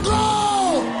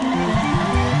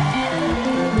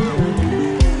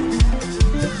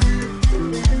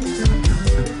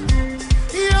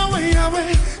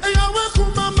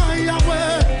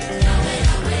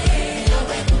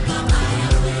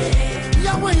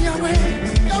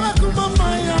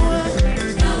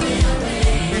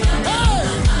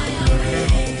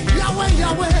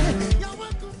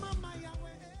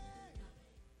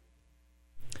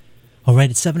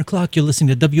It's 7 o'clock. You're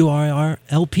listening to WRR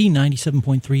LP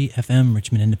 97.3 FM,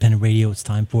 Richmond Independent Radio. It's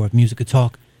time for Musica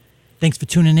Talk. Thanks for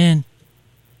tuning in.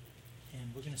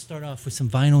 And we're going to start off with some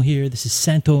vinyl here. This is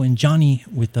Santo and Johnny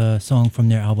with a song from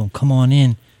their album Come On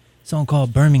In, a song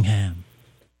called Birmingham.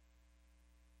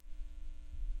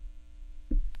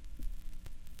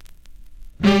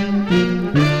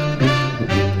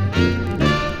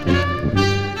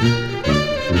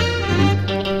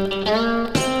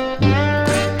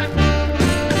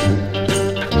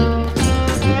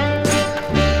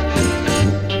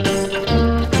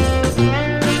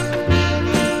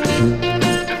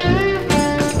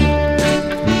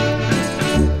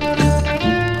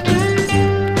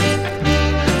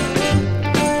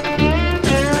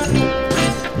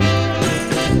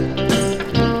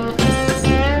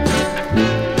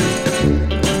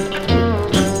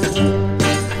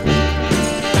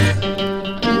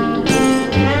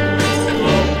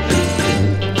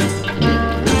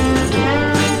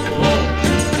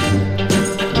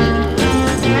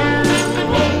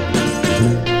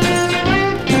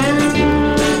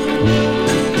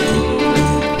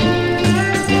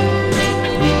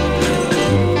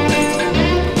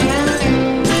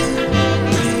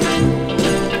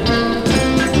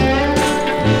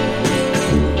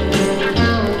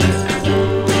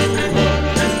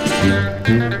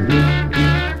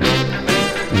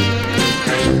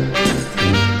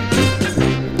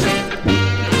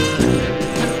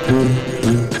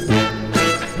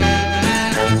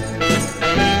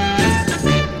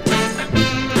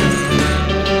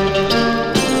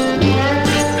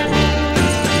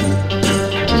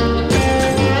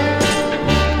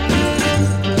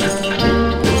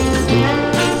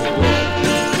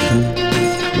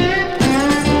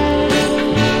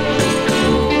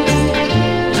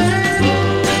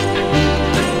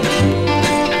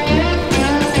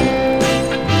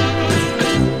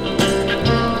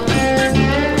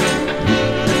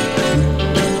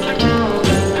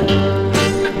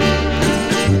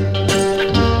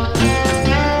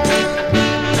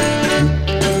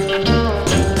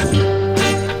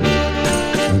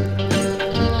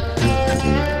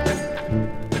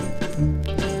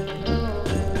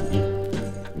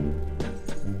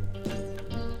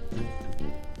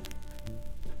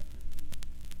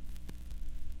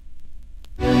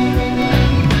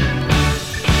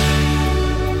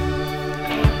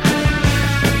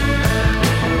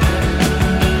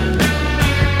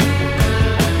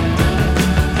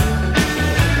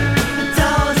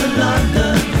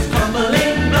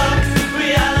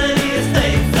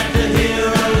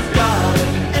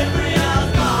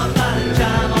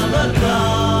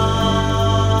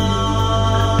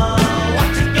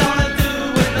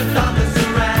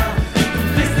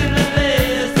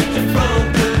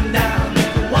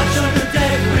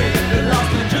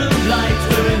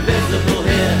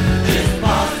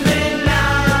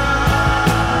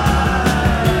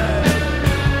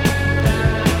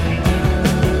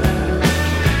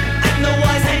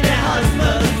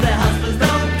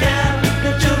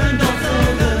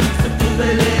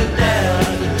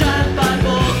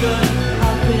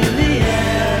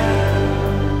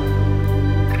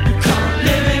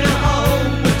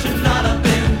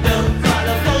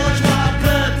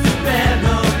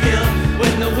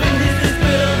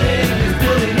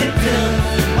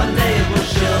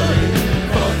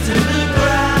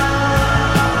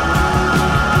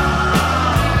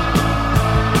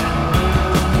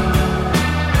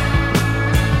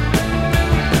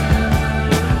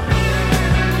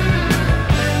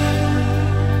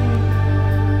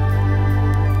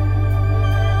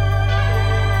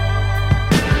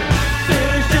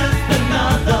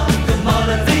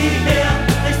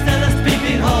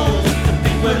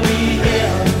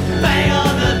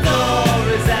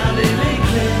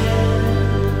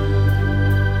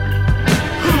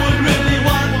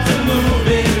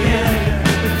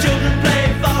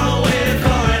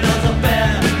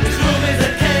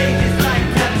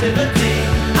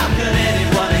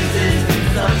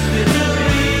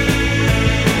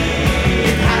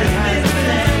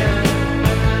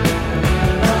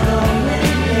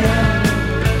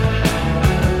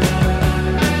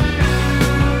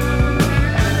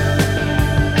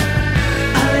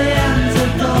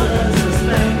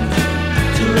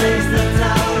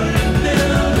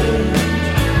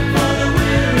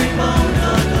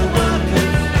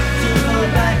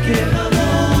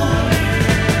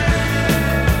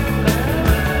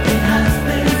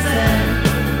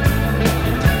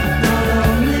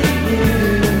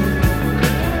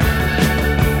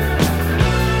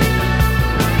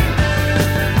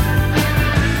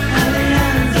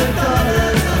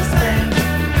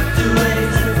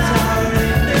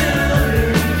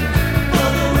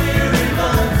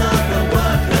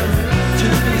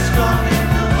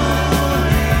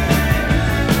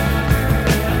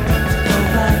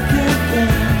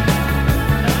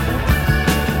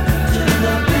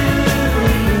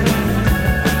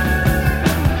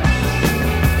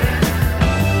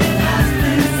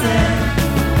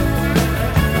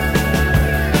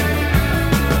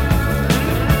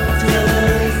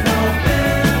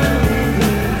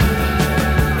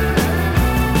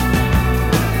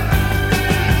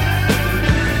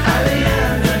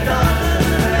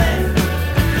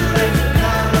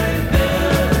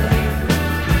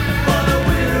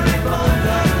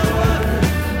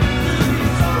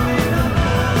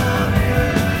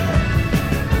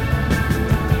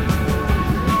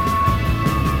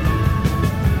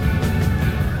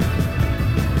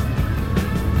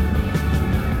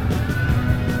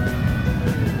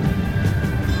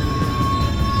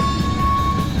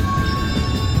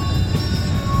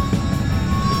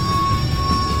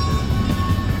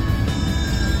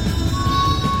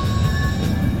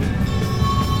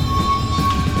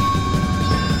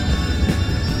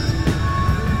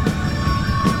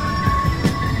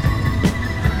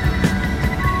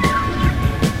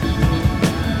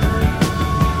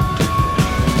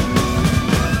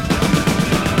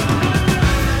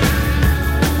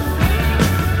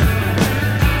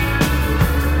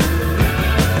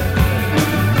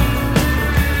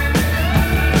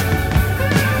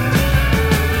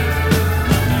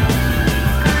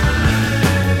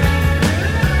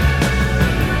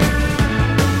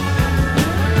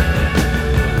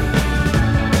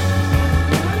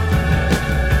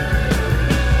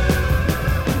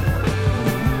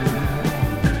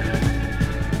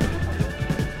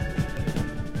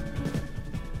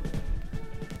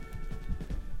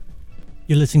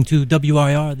 You're listening to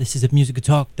WRIR. This is a Music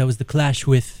Talk. That was The Clash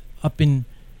with Up in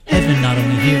Heaven, not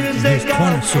only here. And here's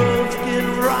Cornerstone.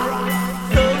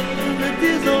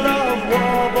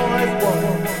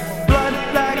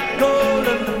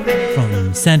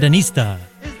 From Sandinista.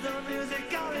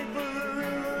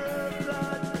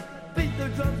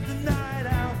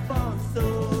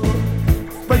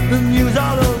 Spread the news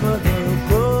all over the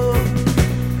globe.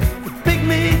 The big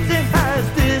meeting has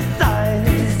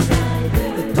decided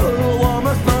the total war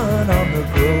must burn on the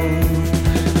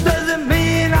grove. Doesn't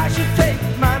mean I should take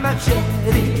my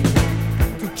machete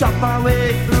to chop my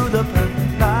way through the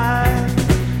perfect night.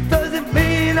 Doesn't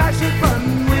mean I should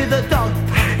run with a dog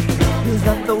pack. Is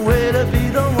that the way to be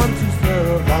the one to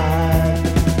survive?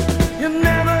 You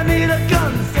never need a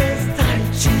gun, says Tai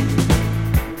Chi.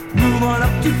 Move on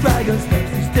up to Dragon's Nest.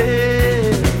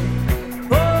 Stay,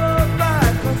 oh,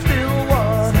 back on still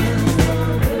water,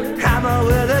 hammer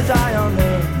with his eye on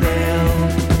the nail.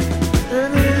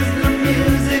 And is the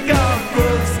music of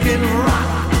buckskin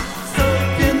rock,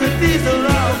 soaked in the diesel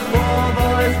of war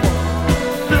boys' war.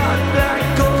 Blood black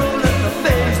gold in the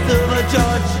face of a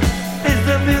judge. Is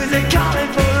the music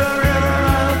calling for a river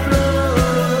of blood?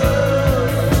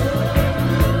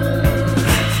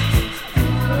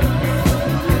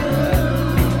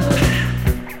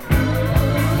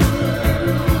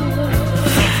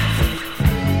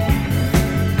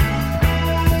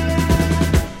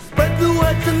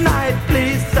 Tonight,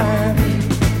 please, Sammy.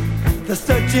 They're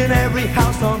searching every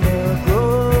house on the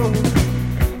road.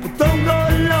 But don't go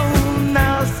alone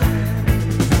now, Sammy.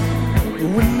 The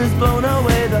wind has blown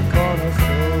away the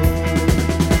cornerstone.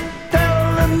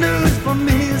 Tell the news for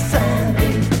me,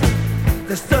 Sammy.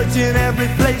 They're searching every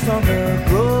place on the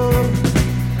road.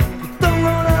 But don't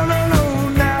go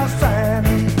alone now,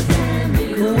 Sammy.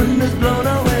 The wind has blown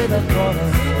away the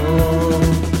cornerstone.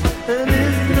 It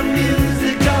is the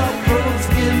music of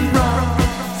buckskin rock,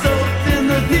 soaked in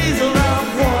the diesel of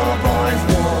war boys'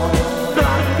 war.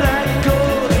 Blood black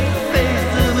gold in the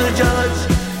face of the judge.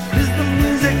 Is the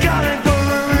music calling for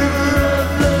a river of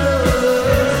blood?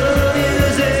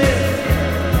 Music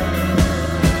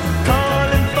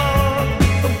calling for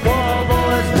the war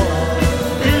boys' war.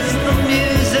 Is the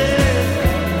music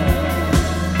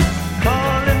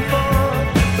calling for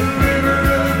the river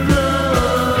of blood?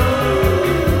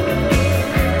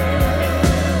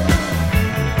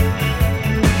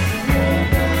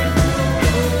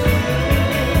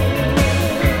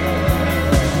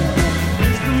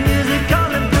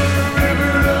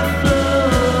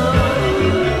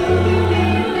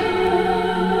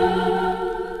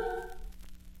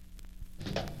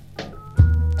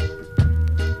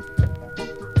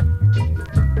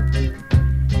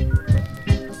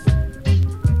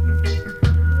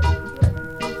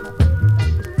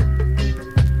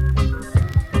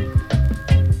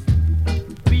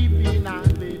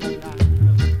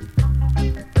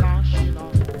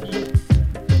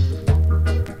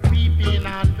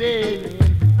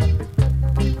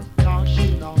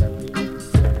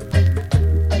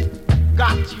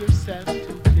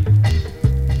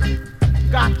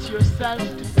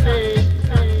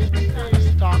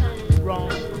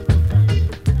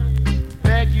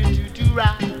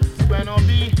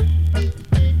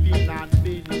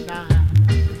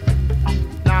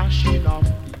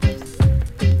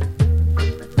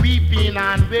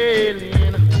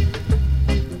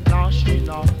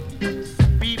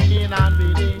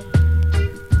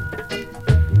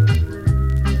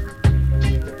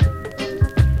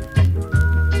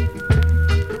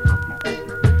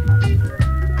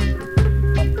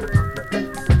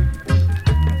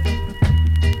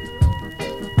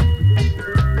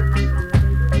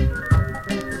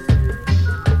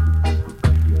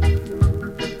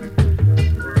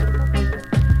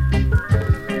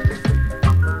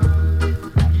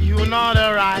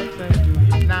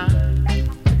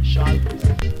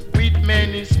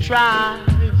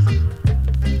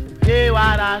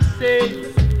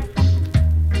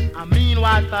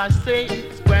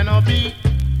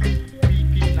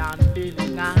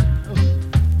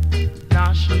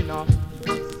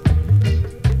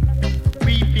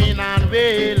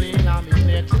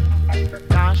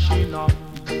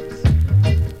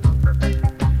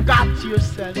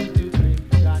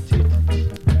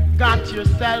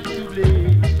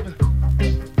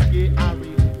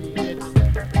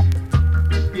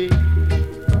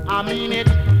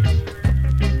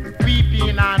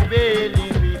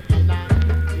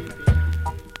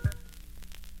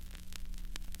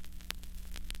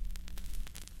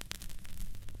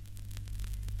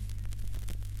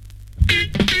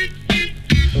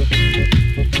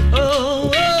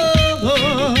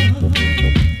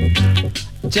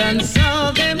 John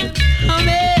saw them, how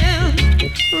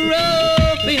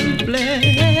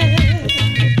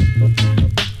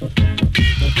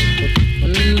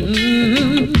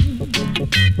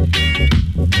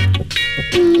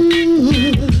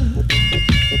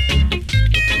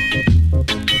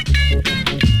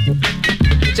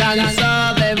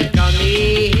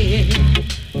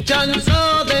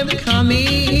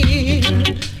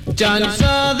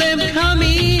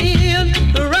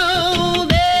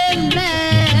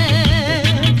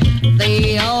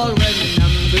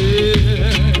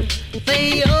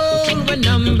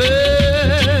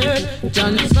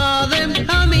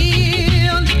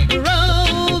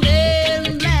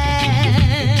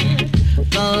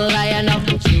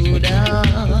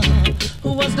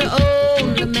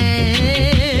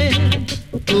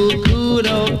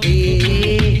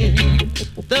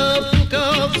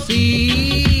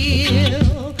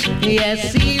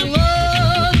Yes, he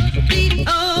was the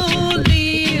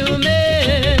only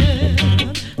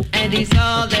man, and he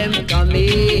saw them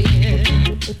coming.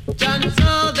 John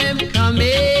saw them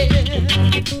coming.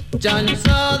 John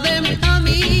saw them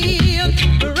coming.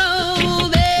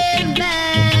 Rolling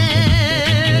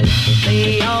back.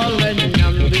 They all were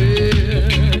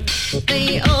numbered.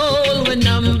 They all were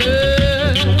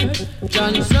numbered.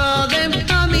 John saw them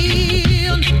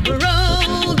coming.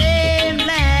 Rolling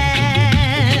back.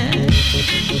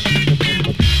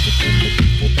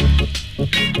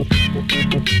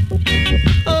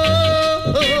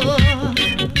 Oh,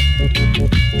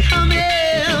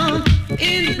 coming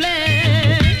in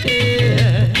black.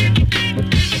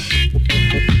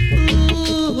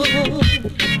 Ooh, ooh.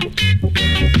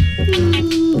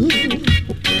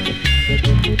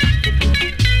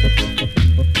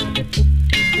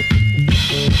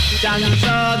 John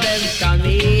saw them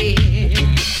coming.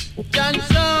 John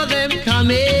saw them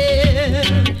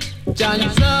coming. John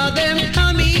saw them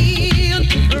coming.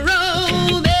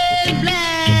 Rolling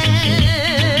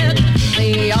black.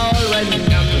 They all were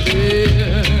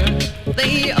numbered.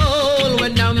 They all were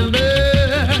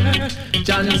numbered.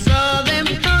 John saw them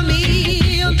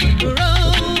coming.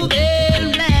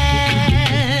 Rolling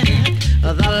black.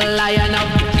 The Lion of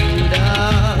Judah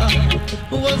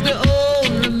was the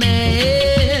only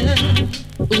man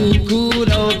who could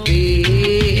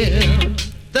obey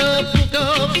the book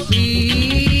of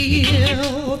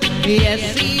seal. Yes,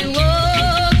 he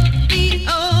was the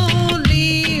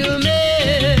only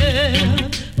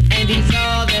man, and he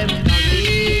saw them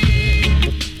coming.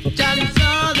 John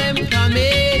saw them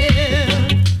coming.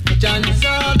 John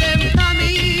saw them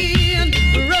coming.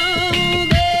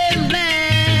 Rolling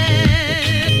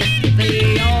back. They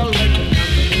all were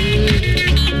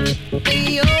numbered. They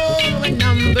all were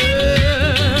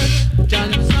numbered.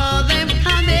 John saw them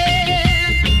coming.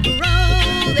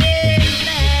 Rolling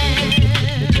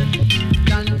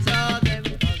back.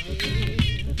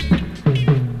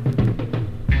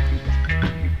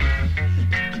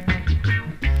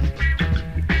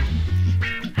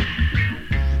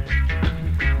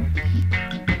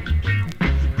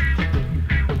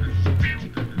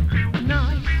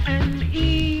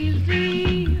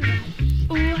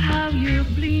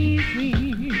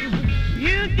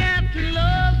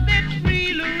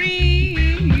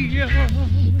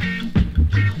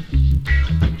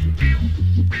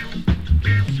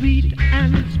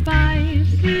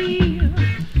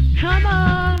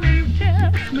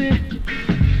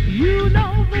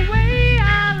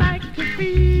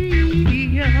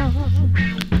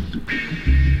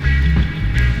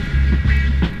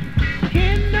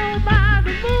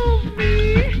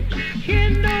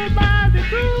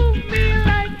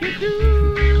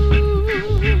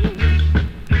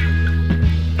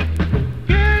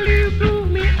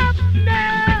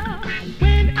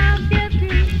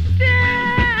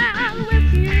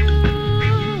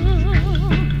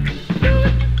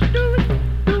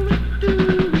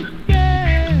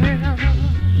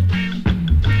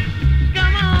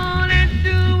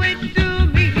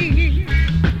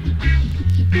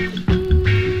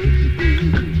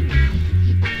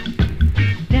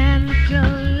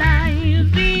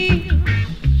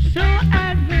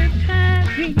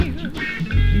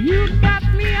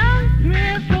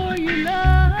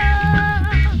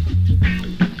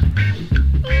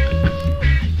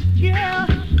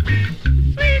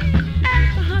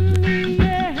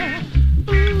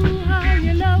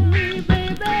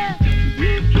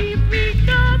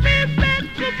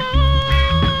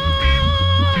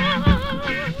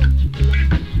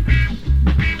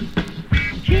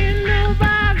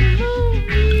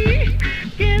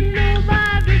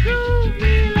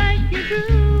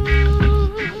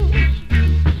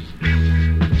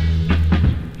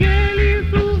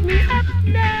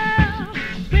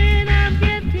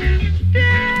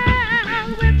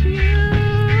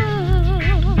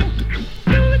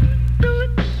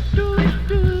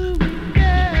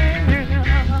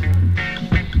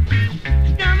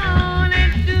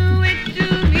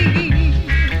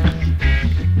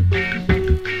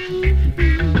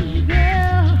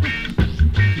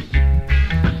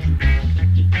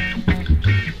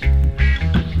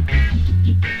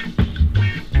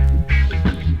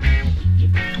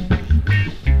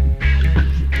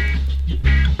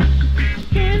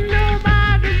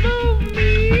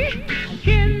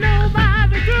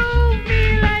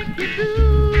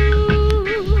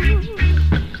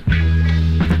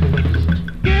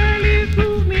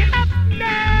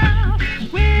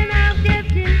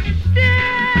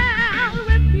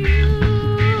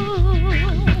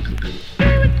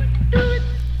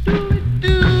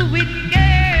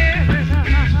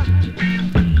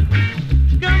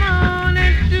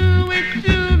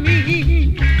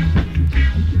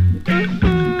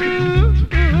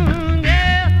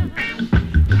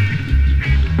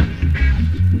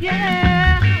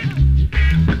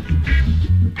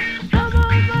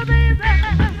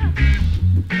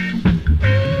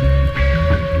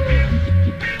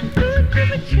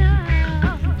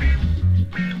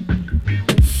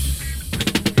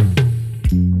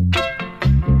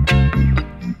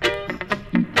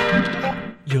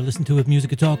 2 of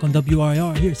Music Talk on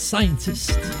WRIR. Here's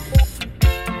Scientist.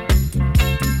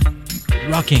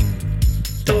 Rocking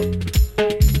Dub.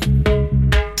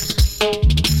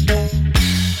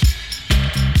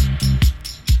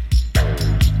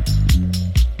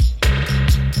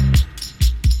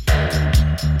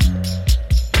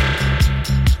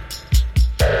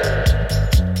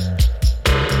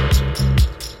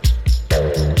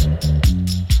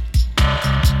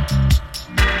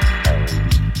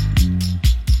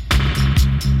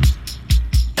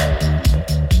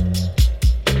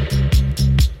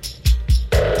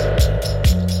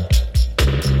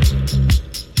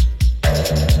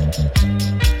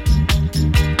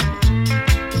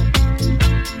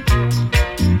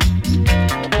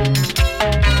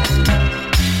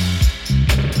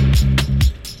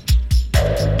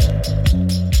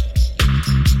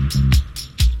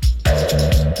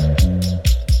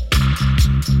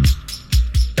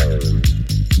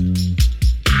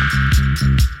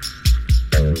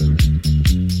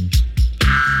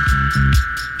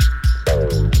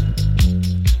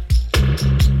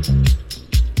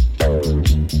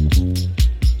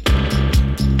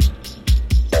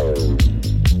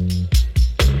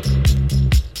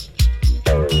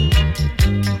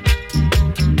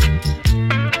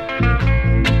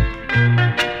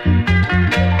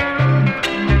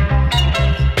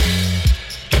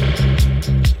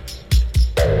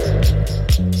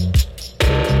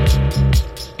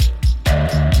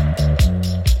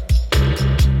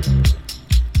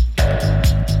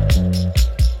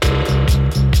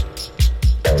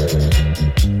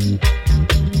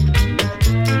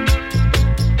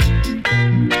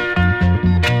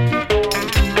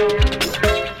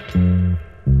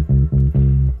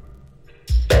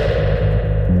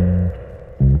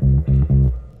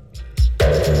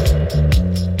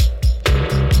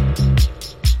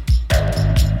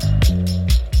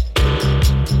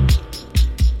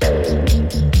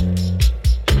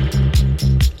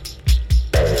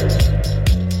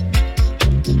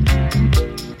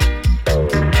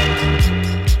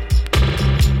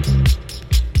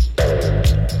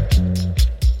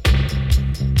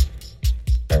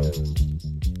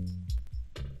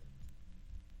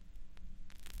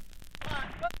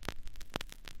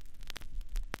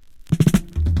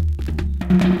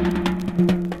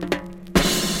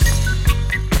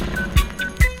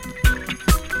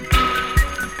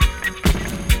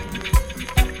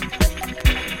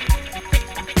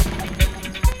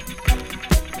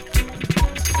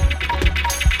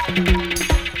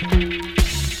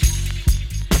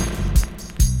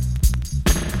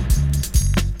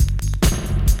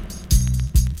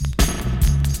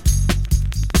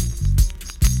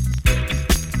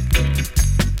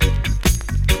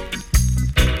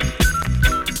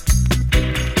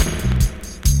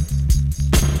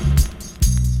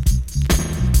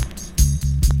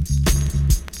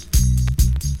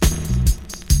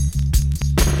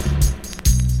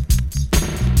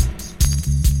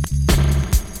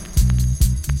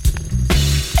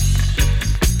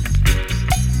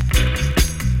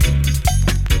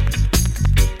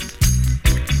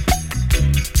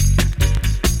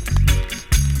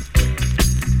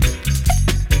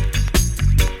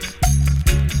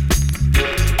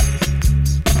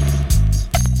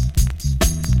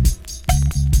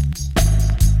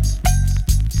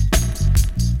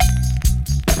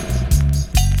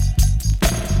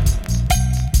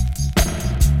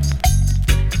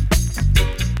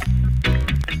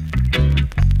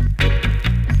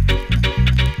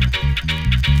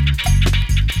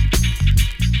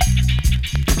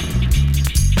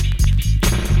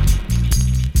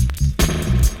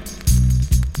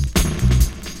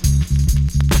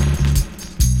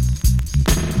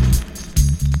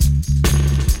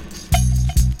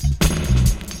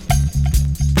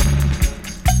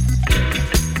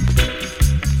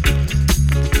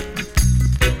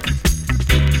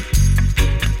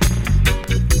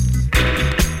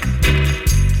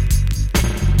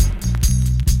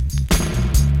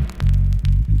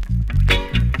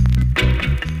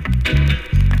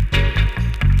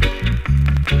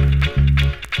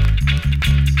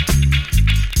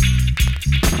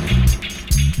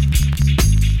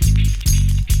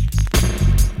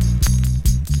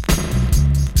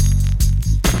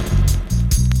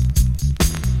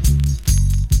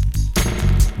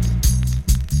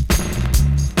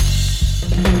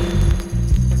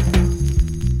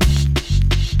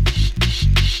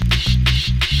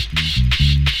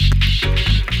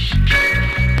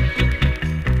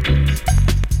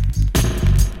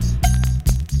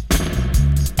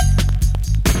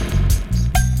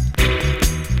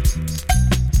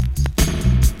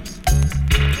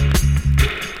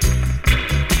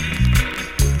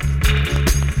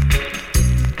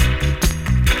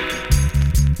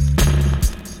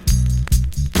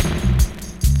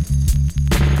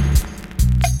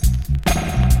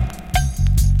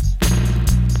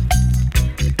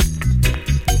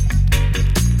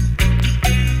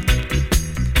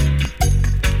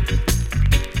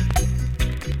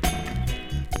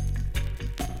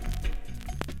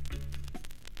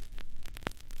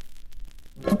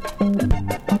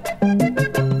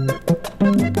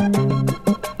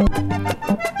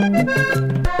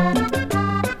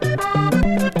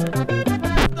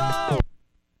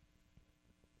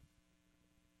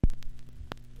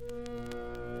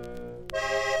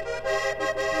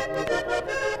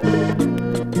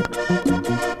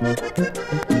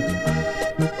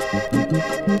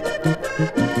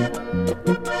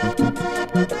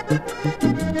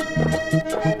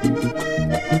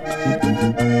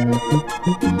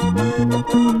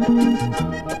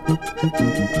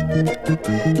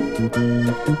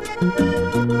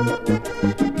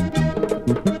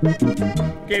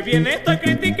 Que viene esto a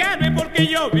criticarme porque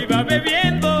yo viva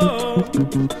bebiendo.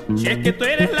 Si es que tú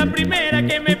eres la primera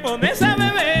que me pones a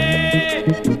beber.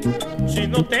 Si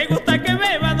no te gusta que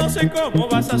beba, no sé cómo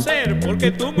vas a hacer,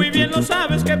 porque tú muy bien lo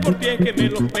sabes que por ti es que me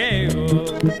los pego.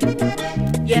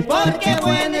 Y es porque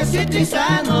buenecito y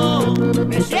sano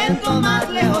me siento más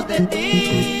lejos de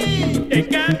ti. En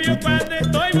cambio cuando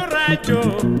estoy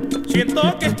borracho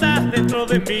siento que estás dentro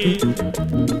de mí.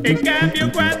 En cambio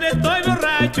cuando estoy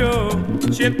borracho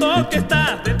siento que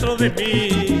estás dentro de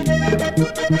mí.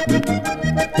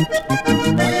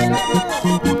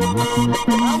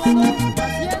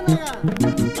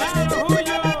 Claro,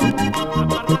 Julio, a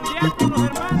parrandear con los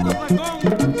hermanos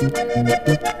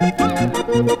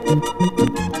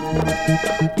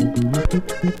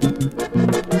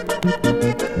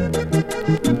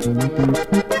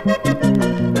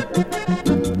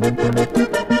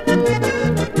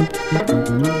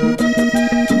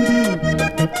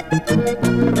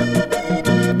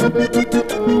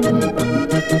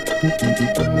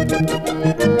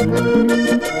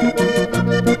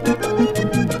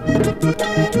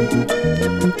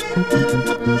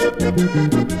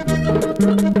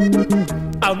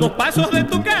a unos pasos de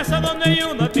tu casa donde hay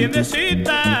una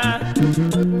tiendecita.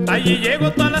 Allí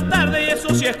llego todas las tardes y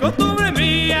eso sí es costumbre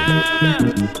mía.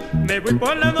 Me voy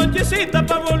por la nochecita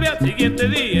para volver al siguiente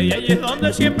día, y ahí es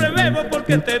donde siempre bebo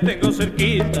porque te tengo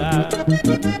cerquita.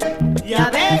 Y a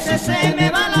veces se me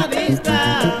va la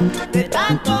vista de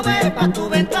tanto ver pa' tu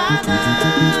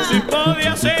ventana. Si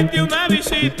podía hacerte una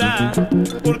visita,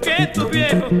 ¿por qué tus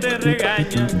viejos te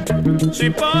regañan? Si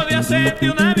podía hacerte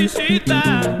una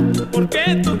visita, ¿por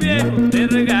qué tus viejos te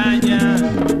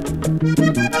regañan?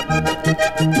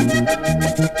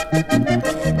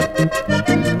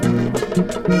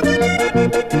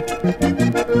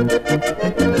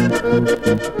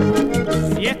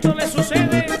 Y esto le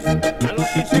sucede a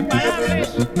los inseparables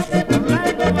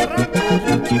Orlando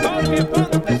Barrancos y Jorge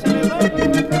Ponte Celedón.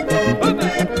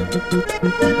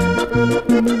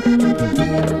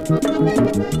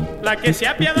 La que se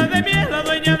apiada de mí es la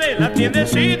dueña de la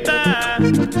tiendecita,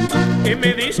 que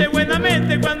me dice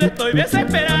buenamente cuando estoy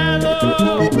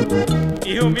desesperado: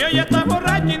 hijo mío, ya estás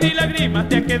borracho y ni lágrimas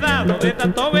te ha quedado de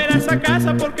tanto ver a esa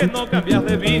casa, porque no cambias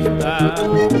de vista.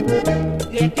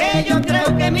 Y es que yo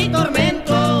creo que mi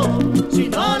tormento, si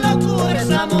no lo cura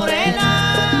esa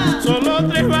morena, Solo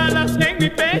 3 balas en mi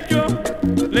pecho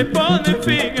le ponen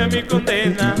fin a mi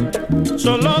condena.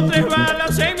 Solo 3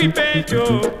 balas en mi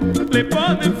pecho le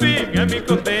ponen fin a mi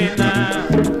condena.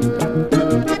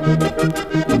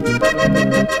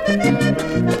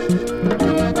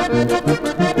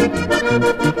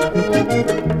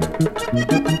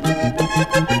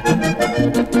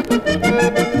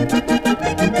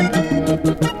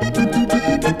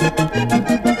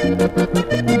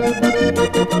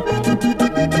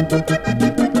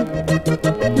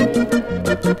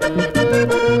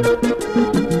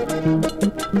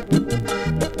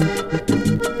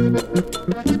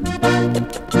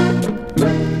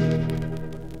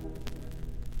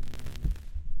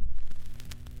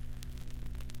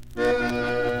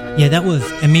 Yeah, that was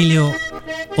Emilio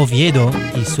Oviedo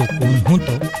y su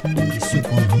conjunto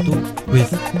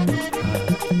with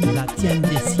La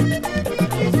Tiendecita. That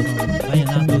was from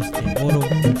Vallenatos de Oro,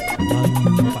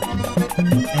 Volume 5.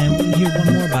 And we hear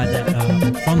one more by that,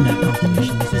 from that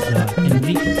compilation. This is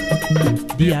Enrique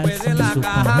Díaz y su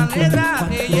conjunto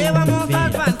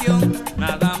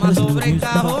Nada más sobre el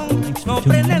cajón, no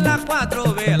prenden las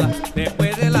 4 velas.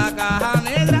 Después de la caja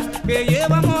negra que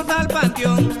llevamos al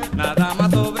panteón, nada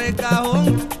más sobre el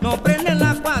cajón, no prenden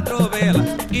las 4 velas.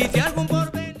 Y si algún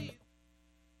porvenir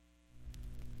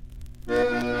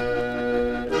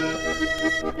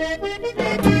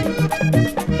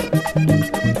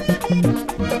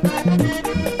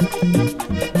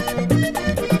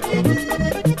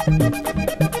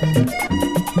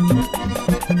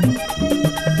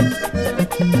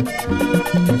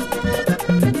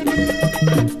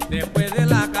después de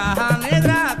la caja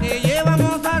negra que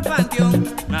llevamos al panteón,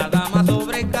 nada más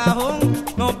sobre el cajón,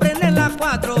 no prenden las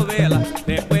 4 velas.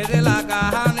 Después de la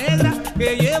caja negra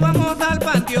que llevamos al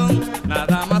panteón,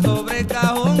 nada más sobre el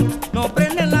cajón, no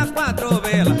prenden las 4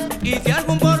 Y si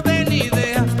algún porvenir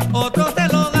deja, otro se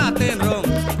lo gasta en ron.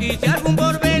 Y si algún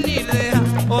porvenir deja,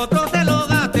 otro se lo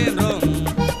gasta en ron.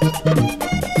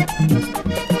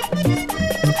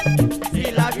 Si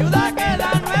la viuda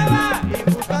queda nueva y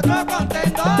busca otro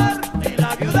contendor, si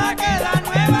la viuda queda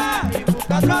nueva y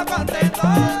busca otro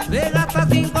contendor, Se gasta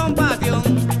sin compasión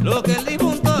lo que el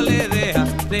difunto le deja.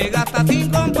 Se gasta sin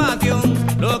compasión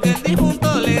lo que el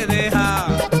difunto le deja.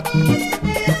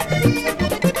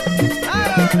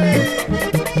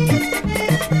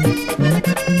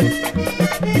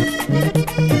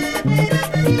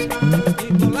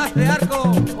 Nicolás de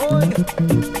Arco, hoy.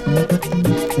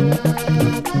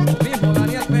 Lo mismo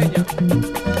Daniel Peña.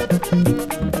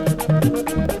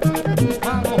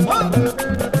 Vamos, vamos.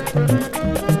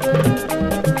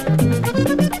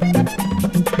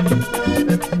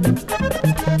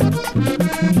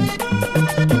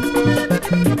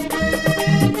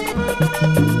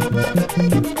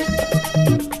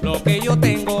 Lo que yo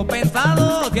tengo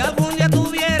pensado, si algún día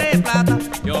tuviera plata,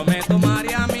 yo me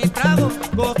tomaría mi trago,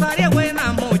 gozaría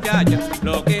buena muchacha.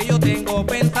 Lo que yo tengo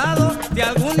pensado, si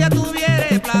algún día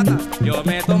tuviera plata, yo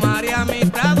me tomaría mi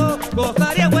trago,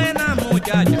 gozaría buena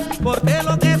muchacha. Porque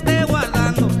lo que esté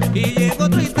guardando y llega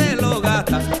otro y se lo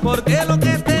gasta. Porque lo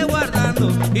que esté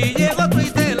guardando y llega otro y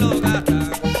se lo gasta.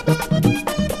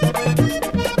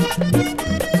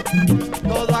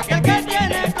 todo aquel que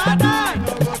tiene plata y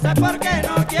no goza porque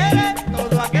no quiere,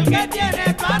 todo aquel que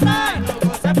tiene plata y no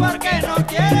goza porque no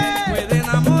quiere. Puede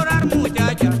enamorar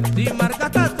muchachas si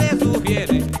malgastaste sus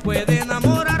bienes. Puede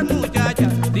enamorar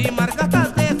muchachas si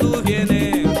malgastaste sus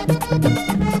bienes.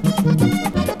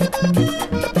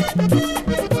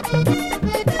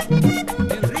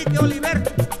 Enrique Oliver,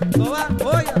 Toba,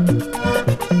 Boya.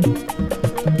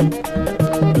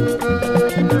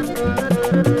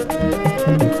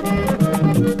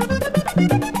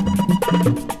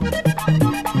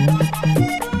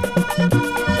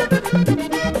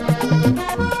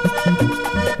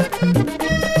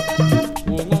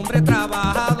 Un hombre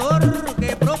trabajador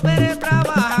que prospere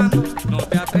trabajando, no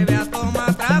se atreve a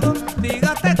tomar trago,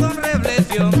 dígate con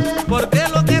reflexión, porque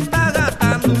lo que está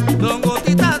gastando son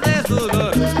gotitas de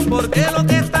sudor, porque lo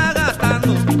que está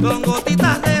gastando son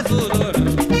gotitas de sudor.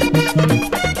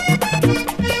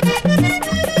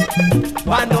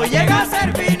 Cuando llega a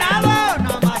ser finado,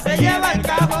 nomás se lleva el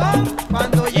cajón.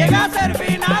 Cuando llega a ser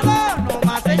finado,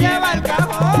 nomás se lleva el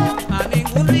cajón. A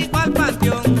ningún rico al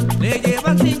panteón le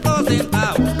llevan 5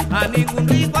 centavos, a ningún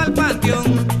rico al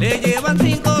panteón le llevan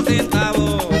 5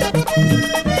 centavos.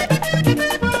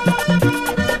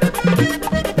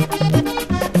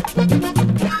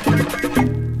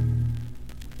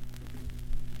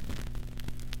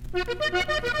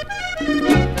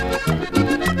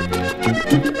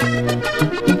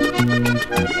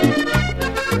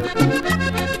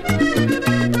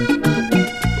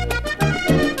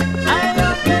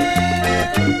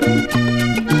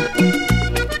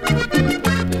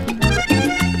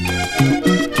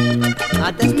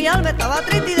 Antes mi alma estaba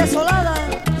triste y desolada,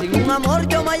 sin un amor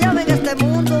yo me hallaba en este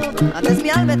mundo. Antes mi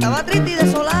alma estaba triste y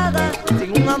desolada,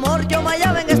 sin un amor yo me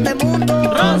hallaba en este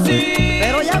mundo. Rosy,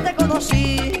 Pero ya te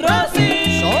conocí,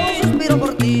 Rosy, solo suspiro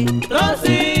por ti.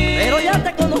 Rosy, Pero ya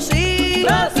te conocí,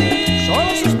 Rosy.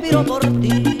 solo suspiro por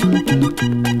ti.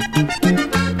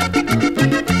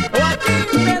 Joaquín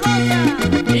Bedoya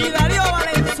y Darío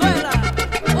Valenzuela,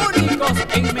 únicos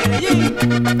en Medellín.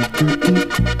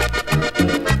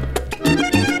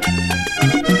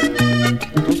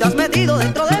 Tú te has metido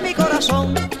dentro de mi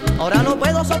corazón, ahora no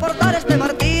puedo soportar este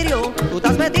martirio. Tú te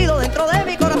has metido dentro de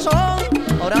mi corazón,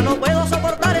 ahora no puedo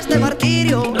soportar este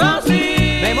martirio.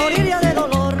 Rosy, Me moriría de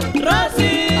dolor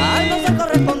Rosy, al no ser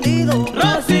correspondido.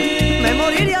 Rosy, Me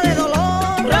moriría de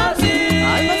dolor Rosy.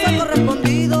 al no ser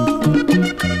correspondido.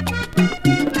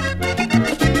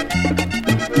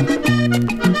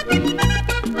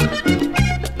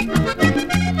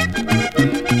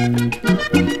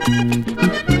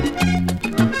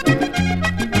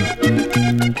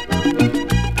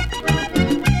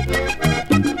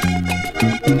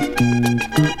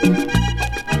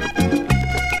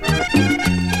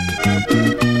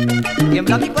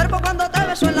 Tiembla mi cuerpo cuando te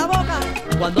beso en la boca,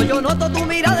 cuando yo noto tu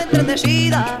mirada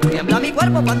enternecida. Tiembla mi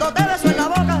cuerpo cuando te beso en la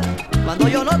boca, cuando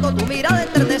yo noto tu mirada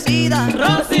enternecida.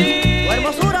 Rosy, Tu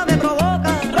hermosura me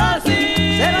provoca,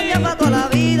 Rosy, será mía para toda la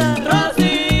vida.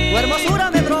 Rosy, Tu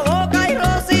hermosura me provoca y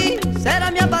Rosy,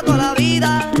 será mía para toda la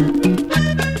vida.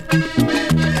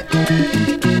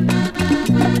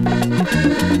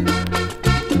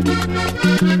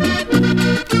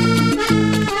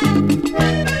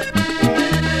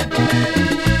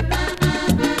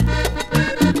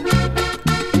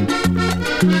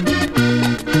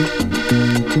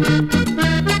 Toño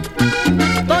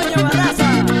Barraza,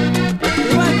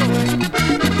 Iguaco.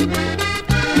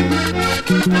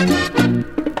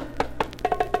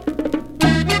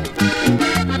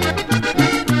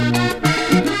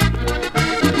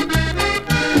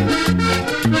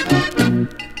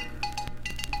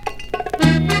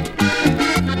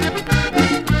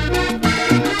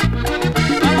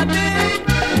 Para ti,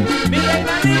 mi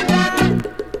reina linda.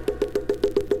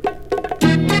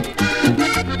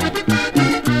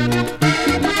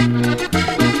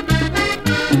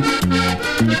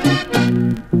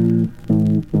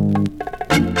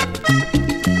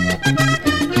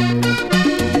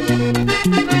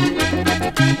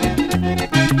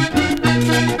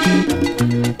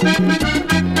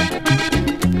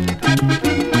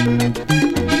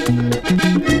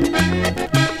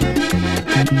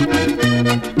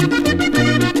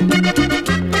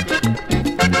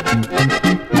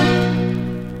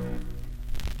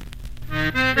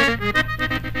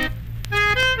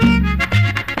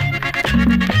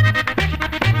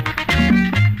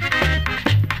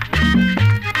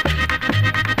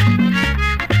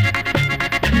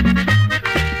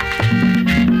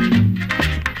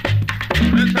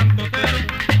 El Santo Cero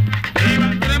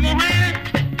iban tres mujeres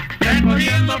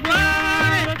recogiendo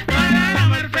flores para la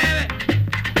Mercedes.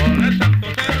 Con el Santo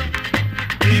Cero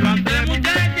iban tres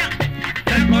muchachas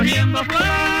recogiendo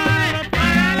flores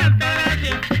para la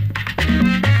Altagracia.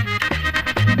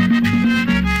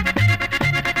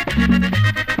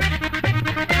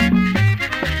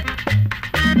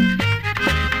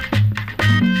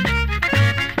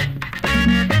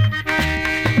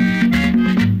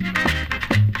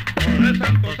 Con el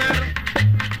Santo Cero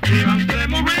iban tres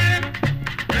mujeres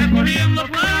recogiendo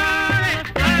flores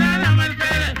para la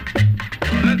Mercedes.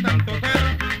 Con el Santo Cero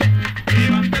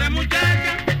iban tres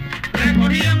muchachas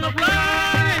recogiendo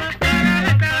flores para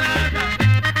la Altagracia.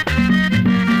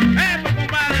 ¡Eso,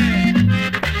 compadre!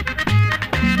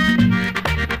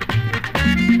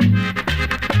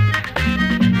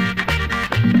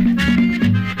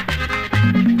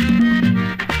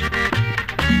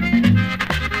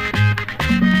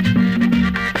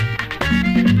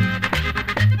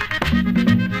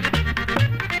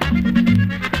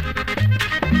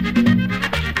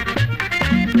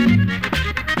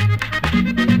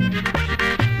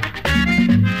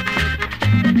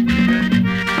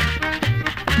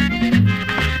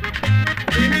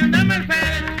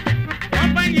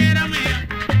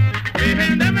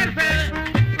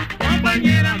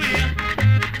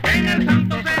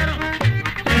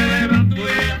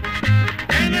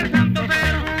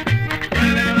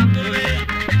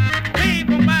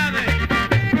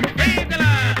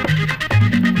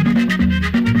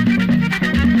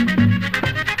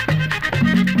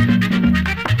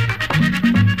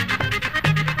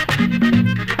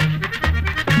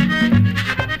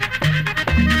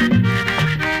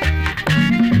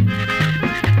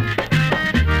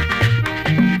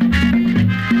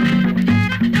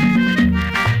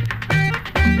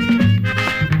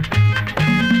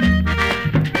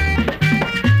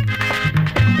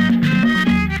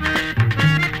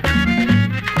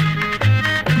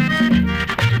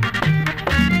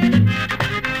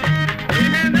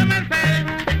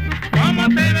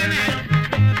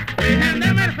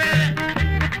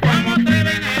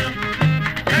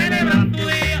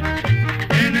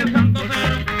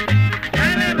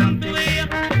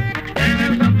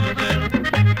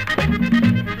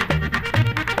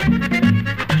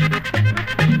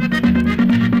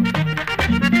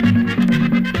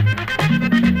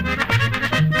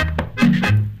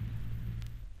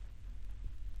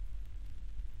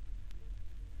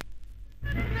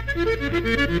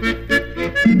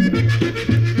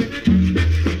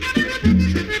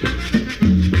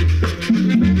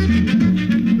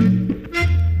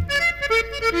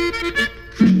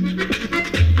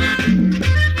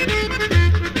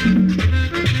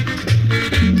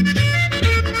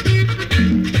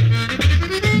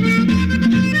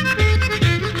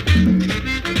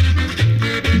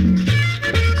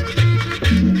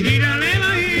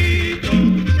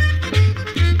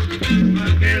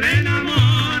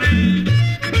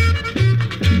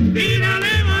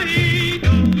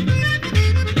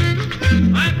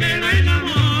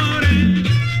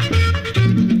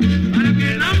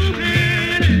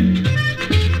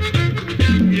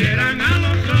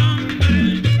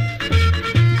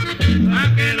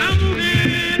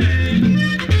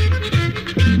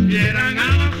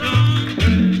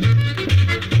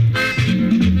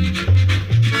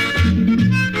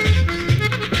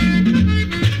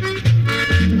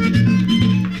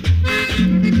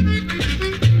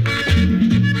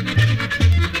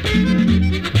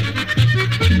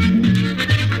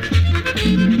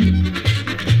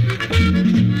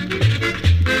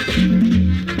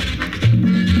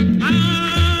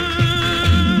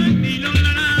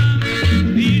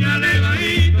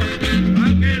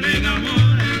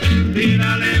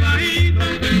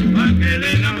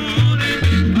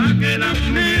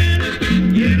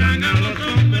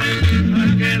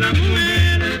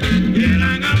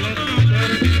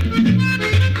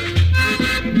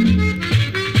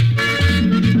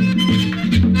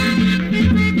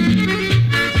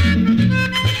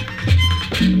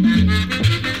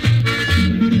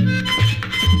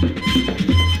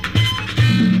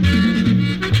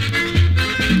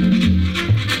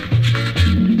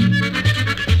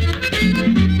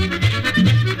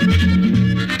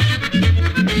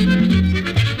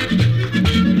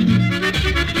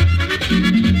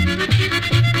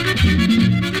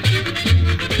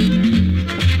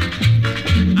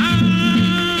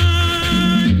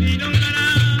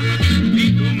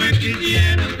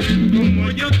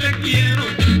 yo te quiero,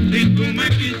 si tú me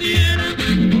quisieras,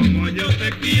 como yo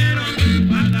te quiero,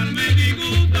 para darme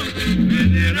disgusto, me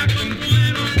diera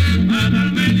consuelo, para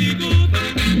darme disgusto,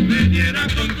 me diera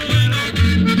consuelo.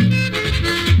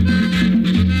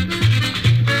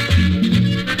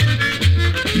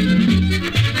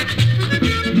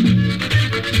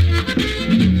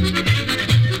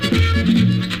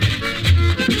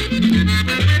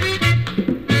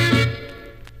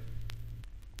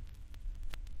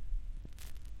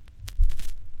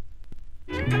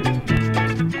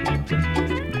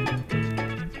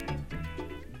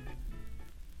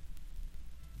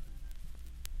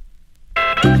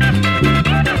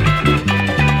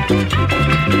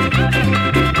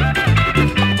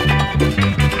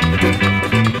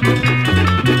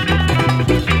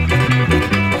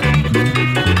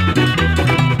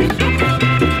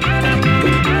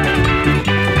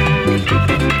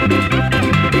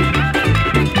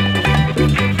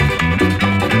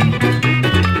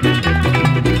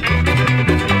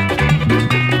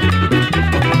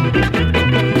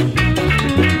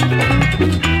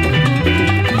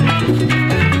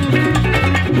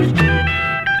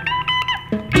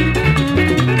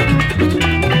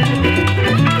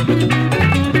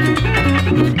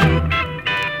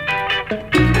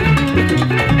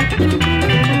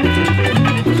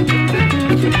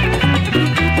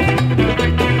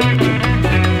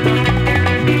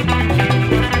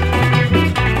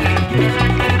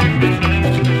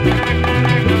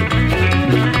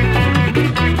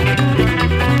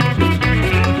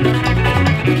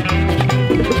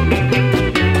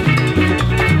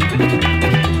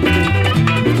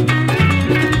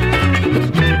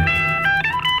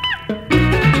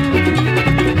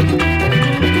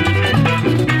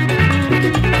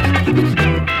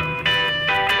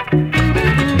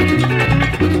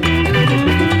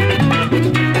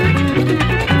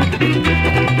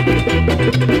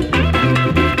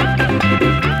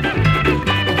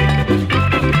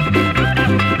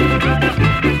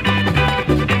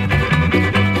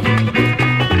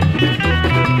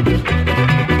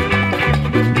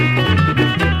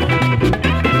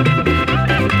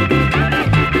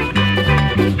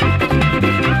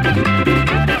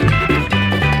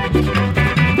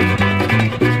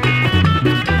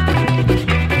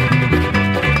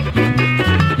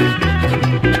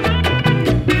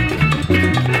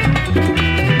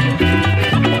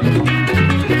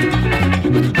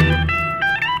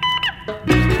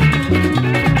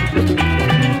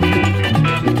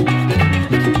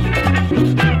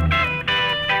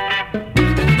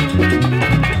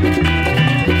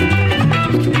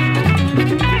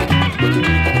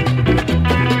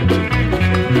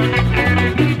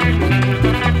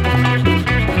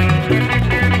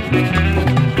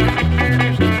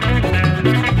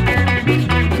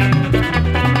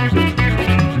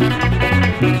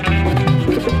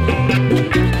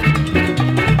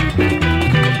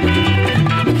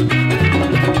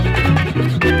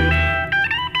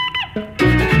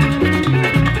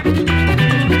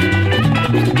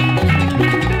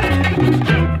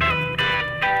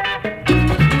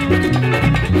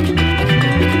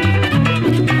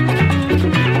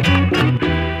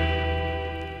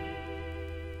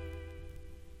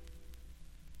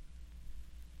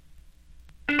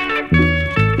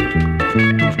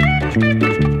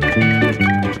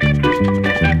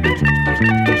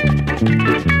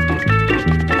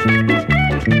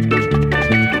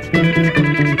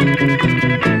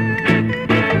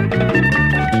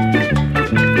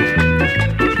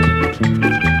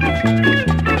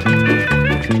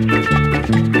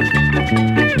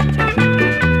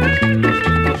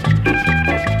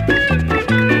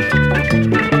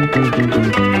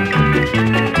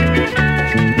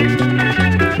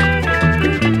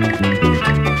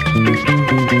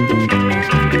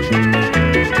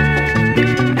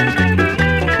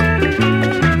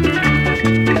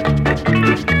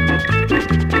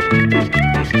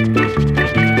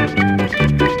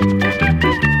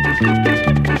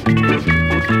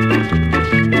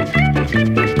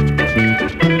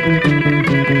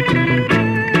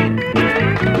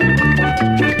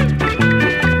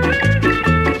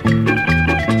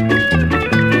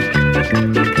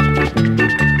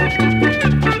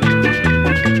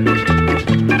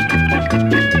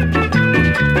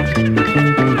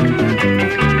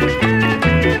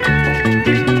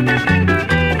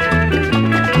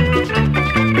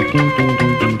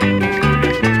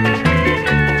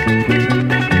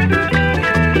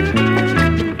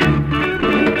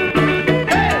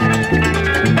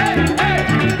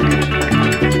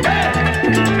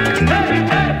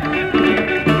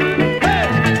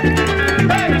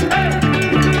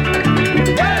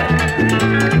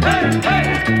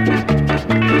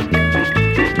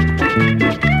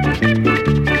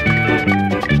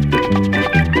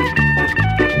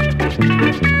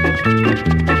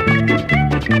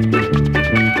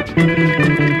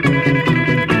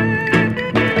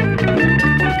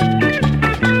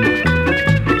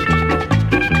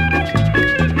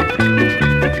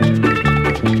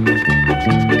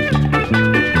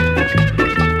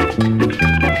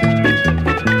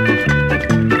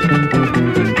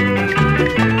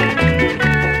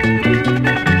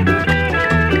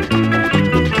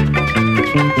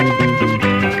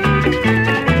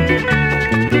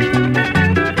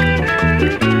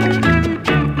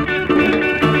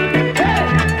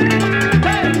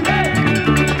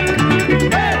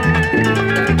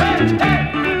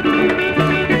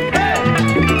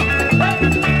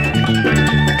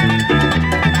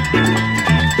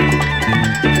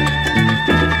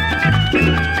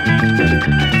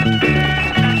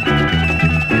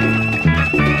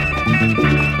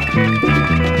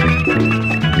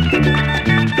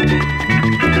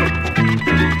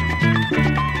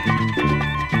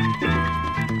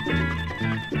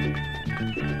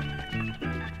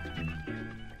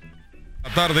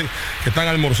 tarde, que están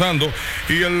almorzando.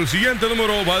 Y el siguiente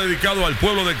número va dedicado al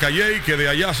pueblo de Calley, que de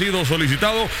allá ha sido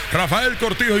solicitado Rafael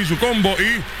Cortijo y su combo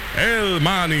y El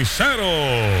Manicero.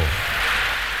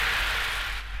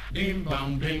 Bim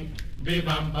bam bim, bim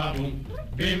bam bam,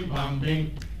 bim bam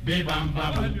bim, bim bam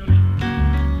bam.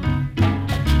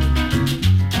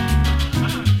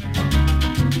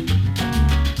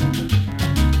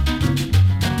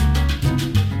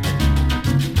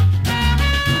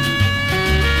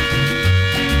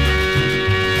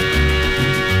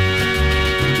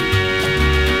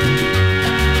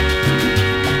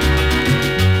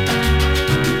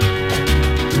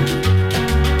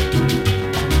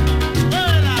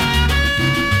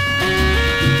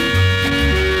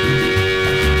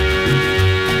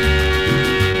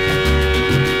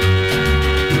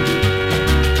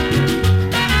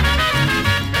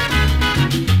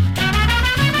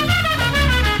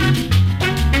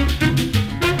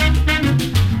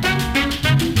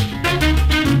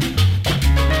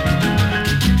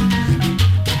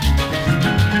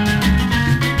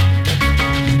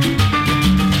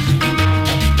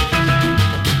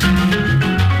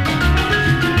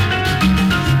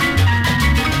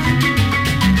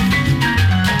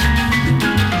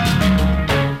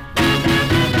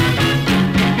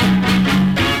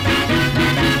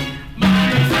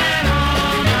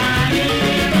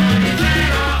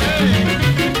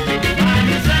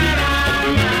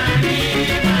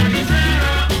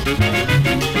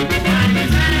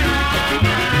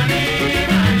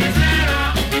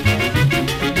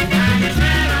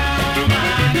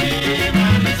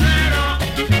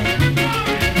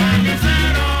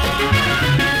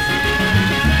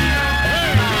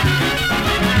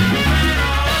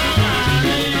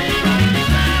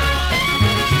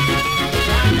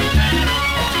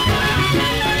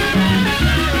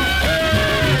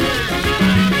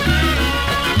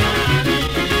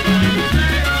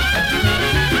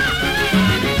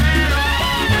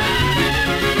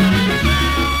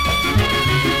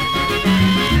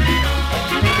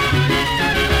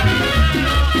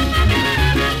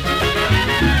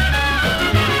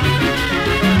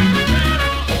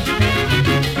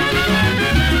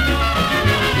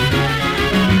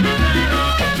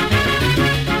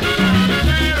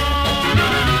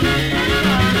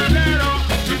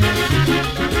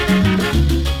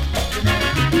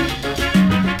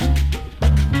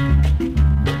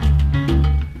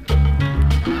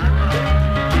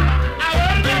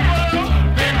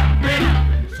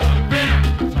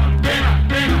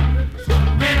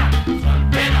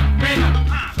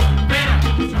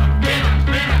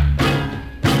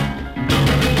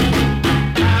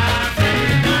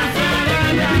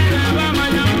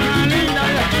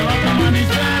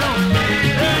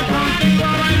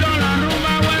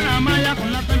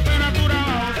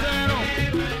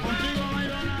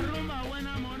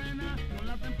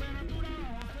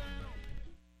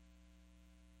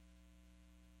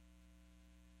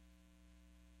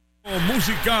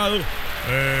 Musical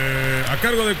a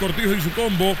cargo de Cortijo y su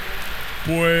combo.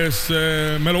 Pues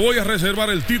me lo voy a reservar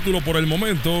el título por el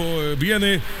momento.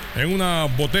 Viene en una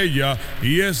botella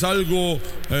y es algo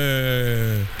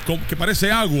que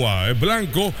parece agua, es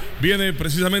blanco, viene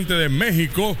precisamente de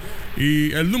México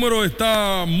y el número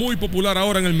está muy popular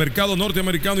ahora en el mercado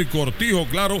norteamericano y Cortijo,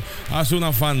 claro, hace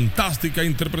una fantástica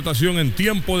interpretación en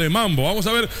tiempo de mambo. Vamos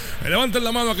a ver, levanten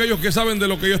la mano aquellos que saben de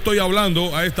lo que yo estoy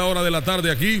hablando a esta hora de la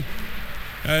tarde aquí.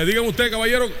 Dígame usted,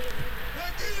 caballero.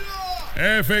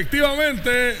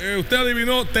 Efectivamente, usted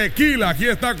adivinó, tequila. Aquí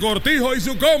está Cortijo y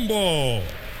su combo.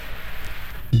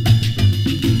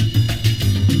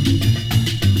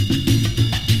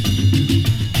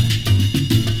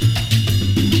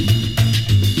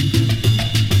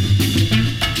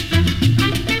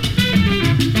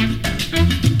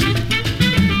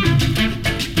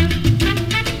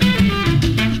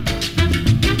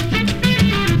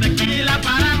 Tequila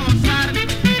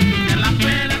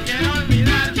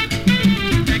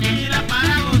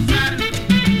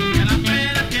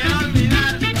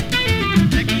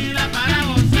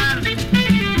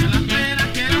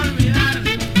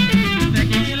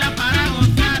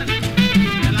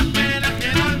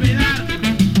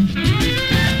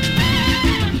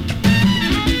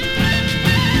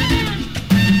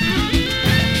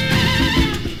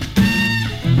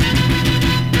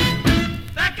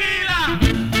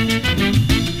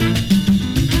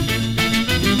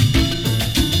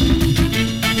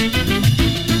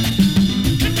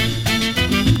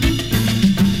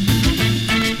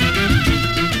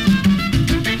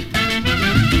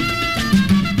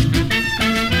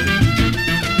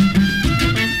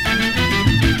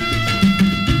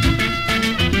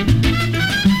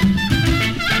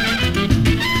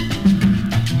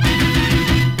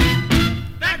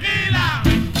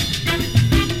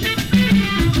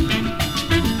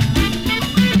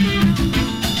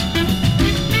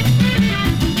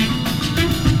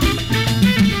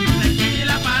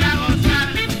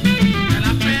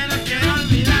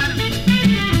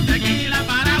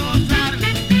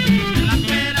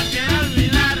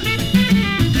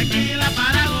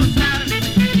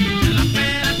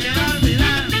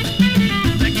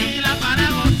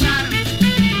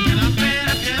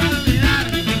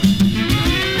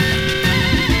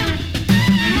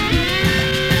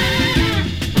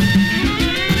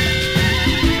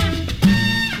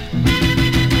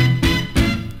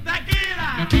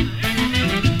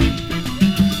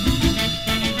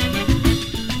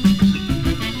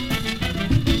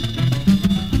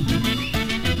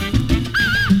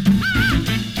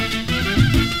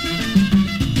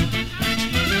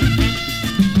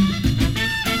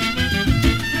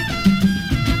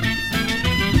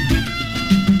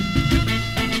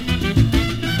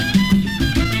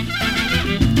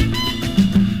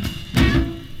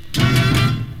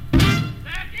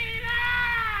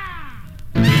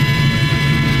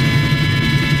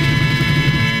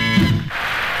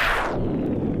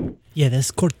Yeah,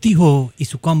 that's Cortijo y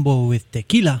su combo with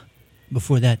Tequila.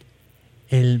 Before that,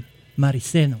 El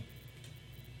Manicero.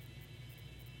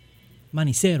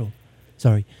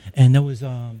 Sorry. And that was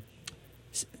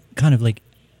kind of like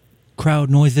crowd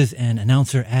noises and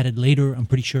announcer added later, I'm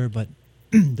pretty sure. But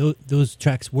those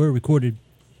tracks were recorded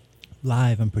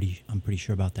live. I'm pretty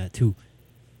sure about that too.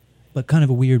 But kind of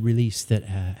a weird release that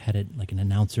had it like an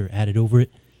announcer added over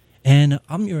it. And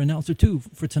I'm your announcer too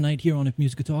for tonight here on If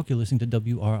Music Could Talk. You're listening to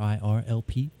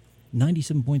WRIR-LP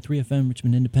 97.3 FM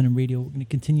Richmond Independent Radio. We're going to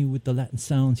continue with the Latin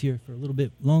sounds here for a little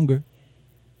bit longer.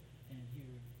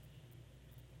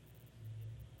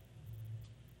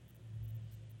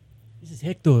 This is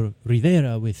Hector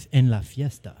Rivera with En La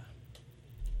Fiesta.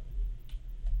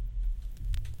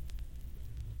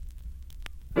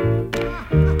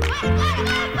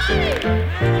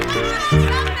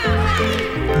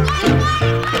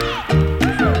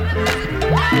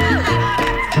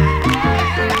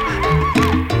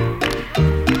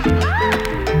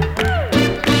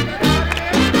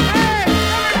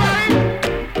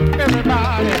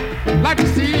 Like to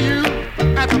see you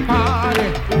at the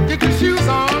party. Get your shoes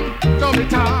on, don't be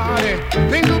tardy.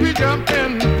 Things will be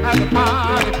jumping at the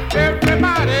party.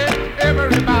 Everybody,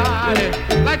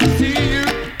 like to see you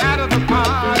out of the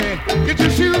party. Get your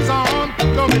shoes on,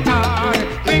 don't be tardy.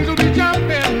 Things will be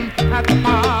jumping at the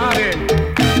party.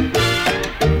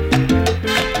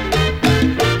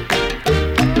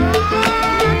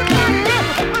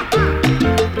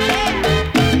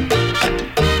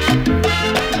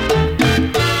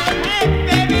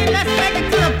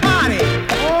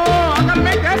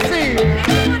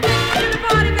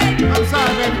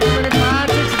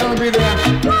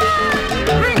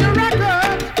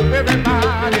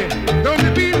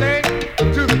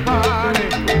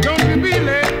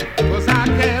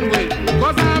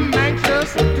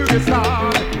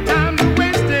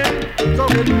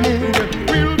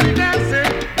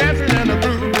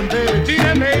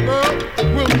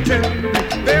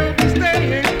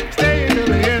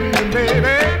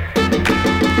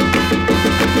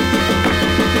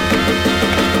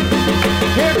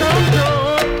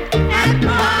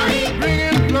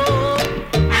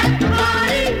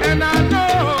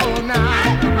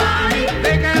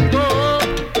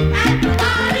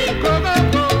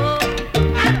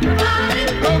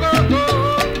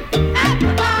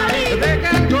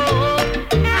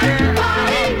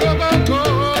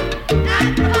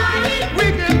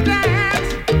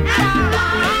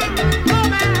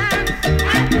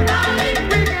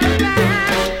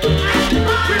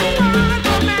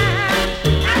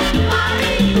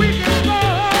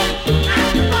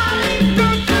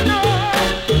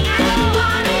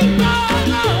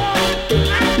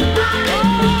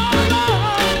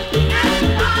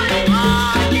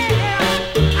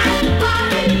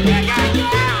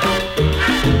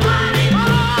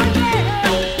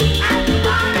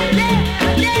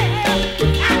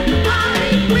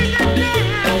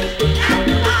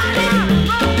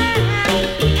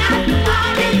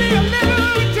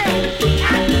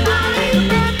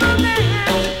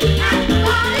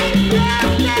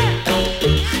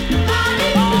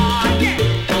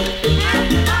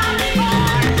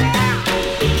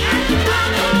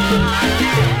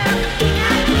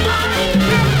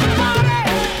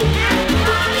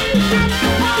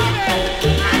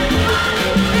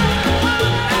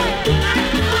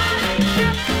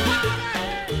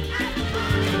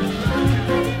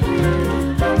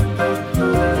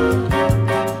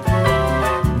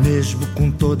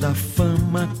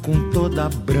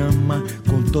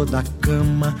 toda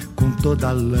cama, com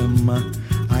toda lama,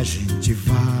 a gente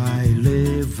vai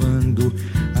levando,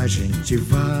 a gente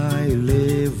vai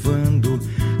levando,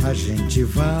 a gente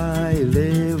vai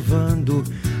levando,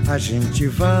 a gente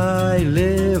vai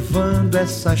levando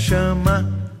essa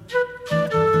chama.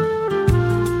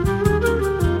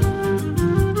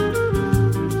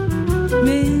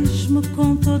 Mesmo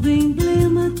com todo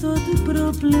emblema, todo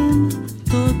problema,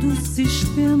 todo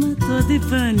sistema, todo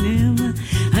Ipanema,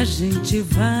 a gente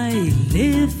vai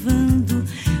levando,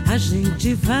 a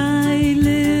gente vai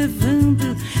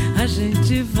levando, a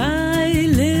gente vai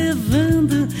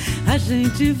levando, a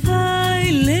gente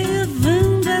vai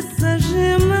levando essa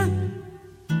gema.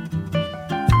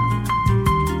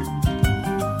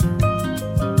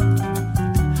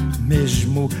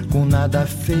 Mesmo com nada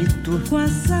feito, com a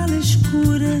sala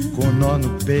escura, com nó no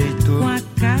peito, com a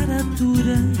cara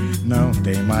dura, não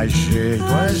tem mais jeito,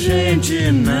 a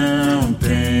gente não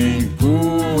tem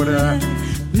cura.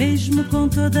 Mesmo com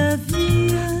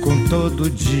todavia, com todo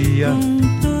dia,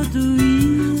 com todo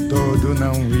ia, todo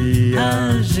não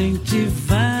ia, a gente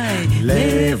vai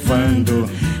levando,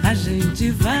 a gente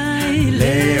vai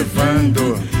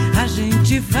levando, a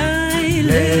vai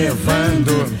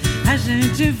levando, a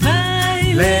gente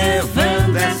vai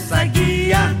levando essa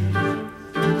guia.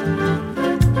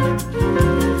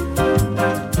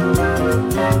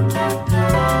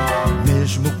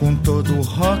 Mesmo com todo o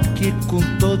rock, com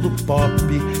todo o pop,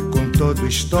 com todo o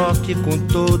estoque, com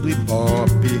todo o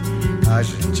ibope, a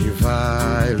gente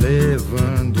vai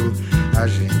levando, a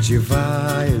gente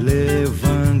vai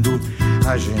levando,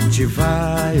 a gente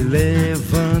vai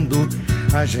levando,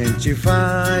 a gente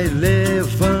vai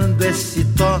levando esse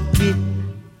toque.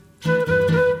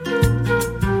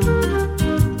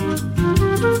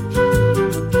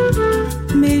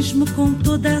 mesmo com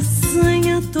toda a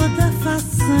sanha, toda a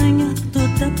façanha,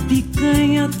 toda a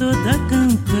picanha, toda a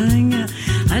campanha,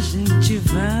 a gente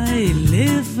vai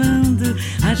levando,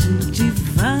 a gente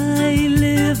vai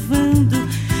levando,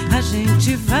 a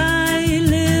gente vai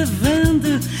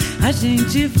levando, a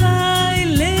gente vai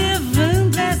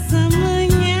levando essa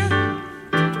manhã.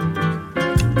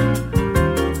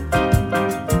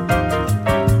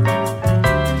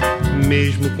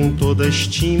 Mesmo com toda a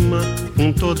estima,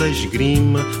 com toda a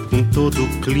esgrima, com todo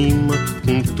o clima,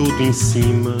 com tudo em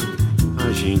cima,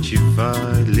 a gente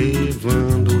vai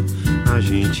levando, a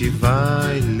gente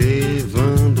vai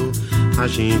levando, a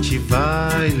gente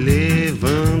vai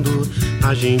levando,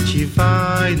 a gente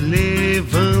vai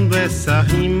levando essa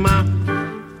rima.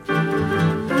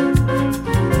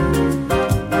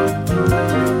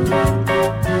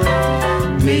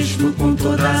 Mesmo com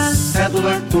toda a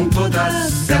cédula, com toda a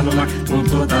célula, com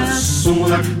toda a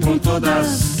súmula, com toda a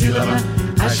sílaba,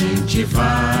 a gente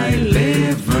vai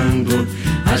levando,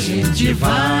 a gente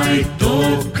vai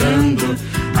tocando,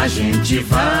 a gente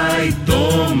vai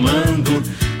tomando,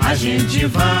 a gente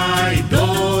vai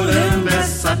dourando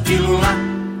essa pílula.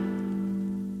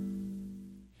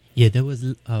 Yeah, that was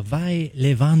Vai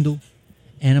Levando,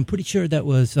 and I'm pretty sure that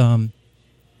was, I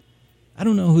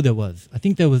don't know who that was. I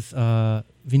think that was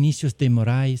Vinicius de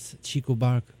Moraes, Chico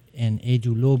Buarque, and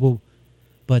Edu Lobo,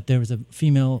 but there was a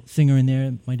female singer in there.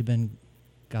 It might have been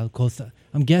Gal Costa.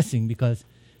 I'm guessing because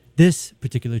this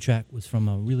particular track was from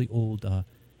a really old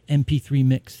MP3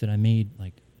 mix that I made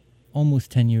like almost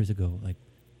 10 years ago, like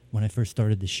when I first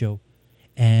started the show.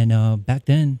 And back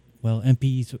then, well,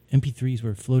 MP3s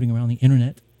were floating around the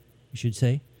internet, you should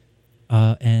say,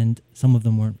 and some of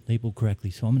them weren't labeled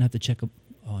correctly. So I'm going to have to check up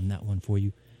on that one for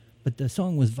you. But the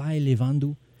song was Vai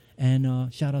Levando,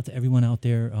 and shout out to everyone out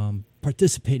there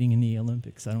participating in the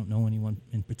Olympics. I don't know anyone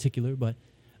in particular, but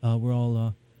we're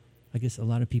all, I guess a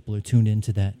lot of people are tuned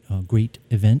into that great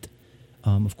event.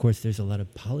 Of course, there's a lot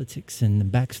of politics and the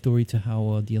backstory to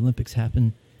how the Olympics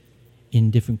happen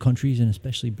in different countries, and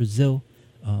especially Brazil.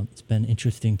 It's been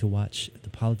interesting to watch the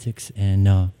politics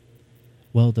and,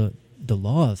 well, the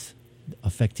laws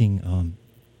affecting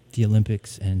the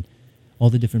Olympics and all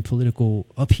the different political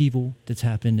upheaval that's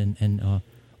happened, and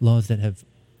laws that have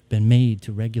been made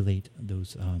to regulate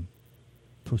those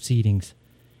proceedings.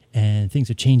 And things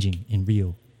are changing in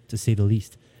Rio, to say the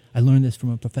least. I learned this from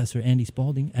a professor, Andy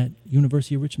Spalding, at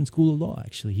University of Richmond School of Law,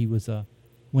 actually. He was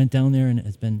went down there and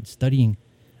has been studying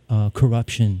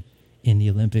corruption in the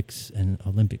Olympics and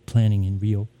Olympic planning in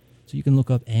Rio. So you can look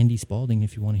up Andy Spalding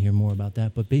if you want to hear more about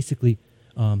that. But basically,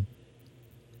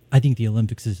 I think the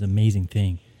Olympics is an amazing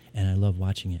thing, and I love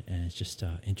watching it, and it's just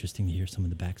interesting to hear some of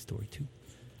the backstory, too.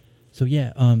 So,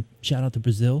 yeah, shout out to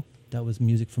Brazil. That was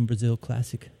music from Brazil,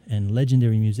 classic and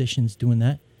legendary musicians doing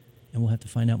that, and we'll have to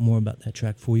find out more about that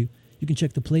track for you. You can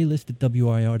check the playlist at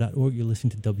WRIR.org. You're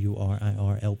listening to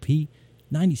WRIR-LP,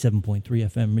 97.3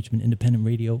 FM, Richmond Independent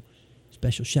Radio.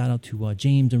 Special shout out to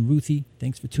James and Ruthie.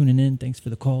 Thanks for tuning in. Thanks for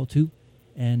the call, too.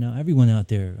 And everyone out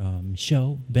there,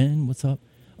 Michelle, Ben, what's up?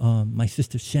 My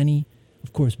sister, Shenny.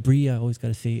 Of course, Bree, I always got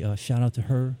to say shout out to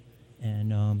her.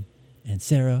 And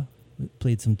Sarah. We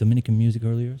played some Dominican music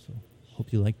earlier, so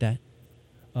hope you like that.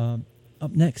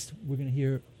 Up next, we're going to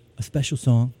hear a special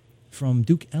song from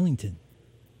Duke Ellington.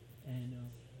 And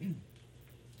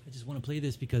I just want to play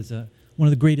this because one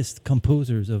of the greatest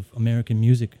composers of American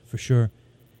music, for sure.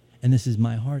 And this is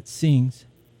My Heart Sings.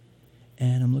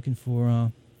 And I'm looking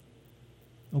for...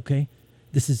 okay.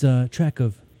 This is a track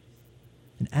of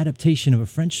an adaptation of a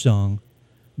French song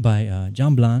by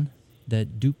John Blanc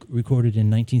that Duke recorded in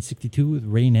 1962 with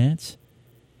Ray Nance.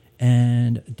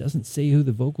 And it doesn't say who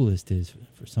the vocalist is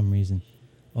for some reason.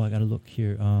 Oh, I got to look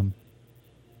here.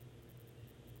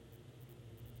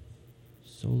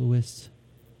 Soloist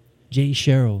Jay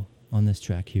Sherrill on this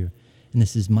track here. And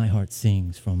this is My Heart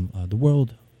Sings from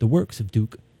The Works of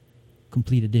Duke,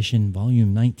 Complete Edition,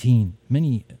 Volume 19.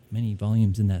 Many, many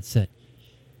volumes in that set.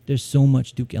 There's so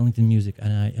much Duke Ellington music,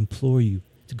 and I implore you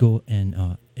to go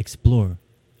and explore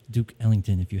Duke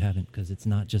Ellington if you haven't, because it's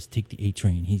not just Take the A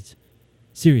Train. He's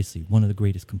seriously one of the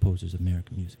greatest composers of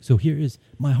American music. So here is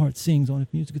My Heart Sings on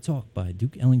If Music Could Talk by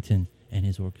Duke Ellington and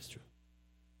his orchestra.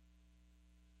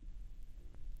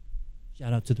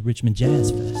 Shout out to the Richmond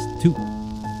Jazz Fest, too.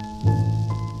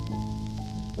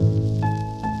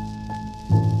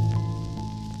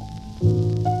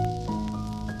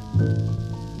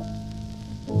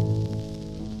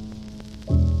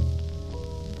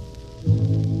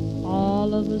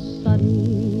 All of a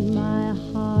sudden my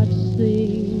heart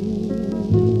sings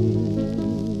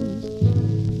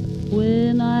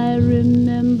when I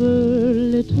remember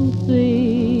little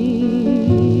things,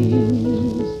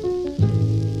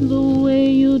 the way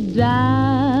you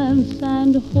dance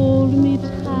and hold me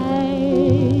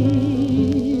tight,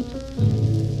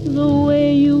 the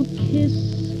way you kiss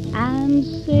and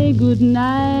say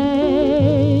goodnight,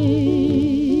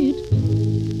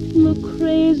 the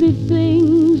crazy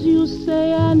things you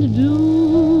say and do,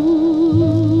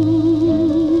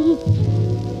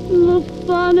 the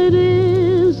fun it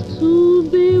is to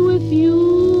be with you,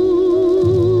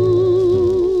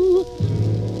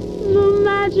 the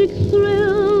magic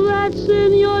thrill that's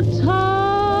in your touch.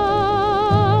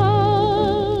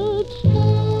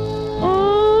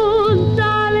 Oh,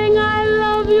 darling, I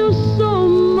love you so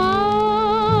much.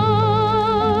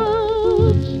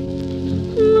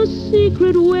 The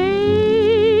secret way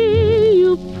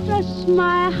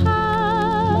my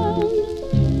hand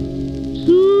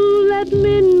to let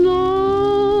me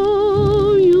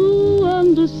know you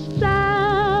understand,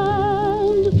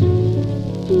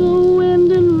 the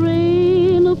wind and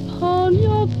rain upon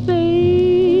your face,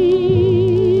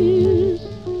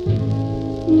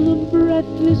 the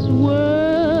breathless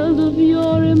world of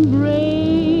your embrace,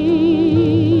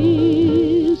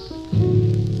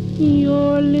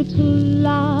 your little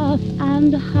laugh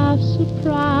and half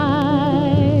surprise,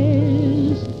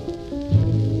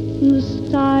 the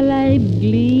starlight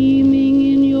gleaming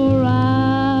in your eyes,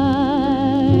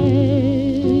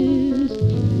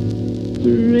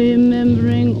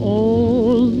 remembering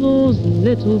all those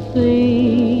little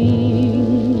things.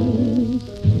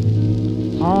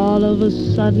 All of a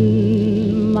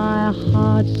sudden my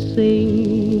heart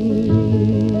sings.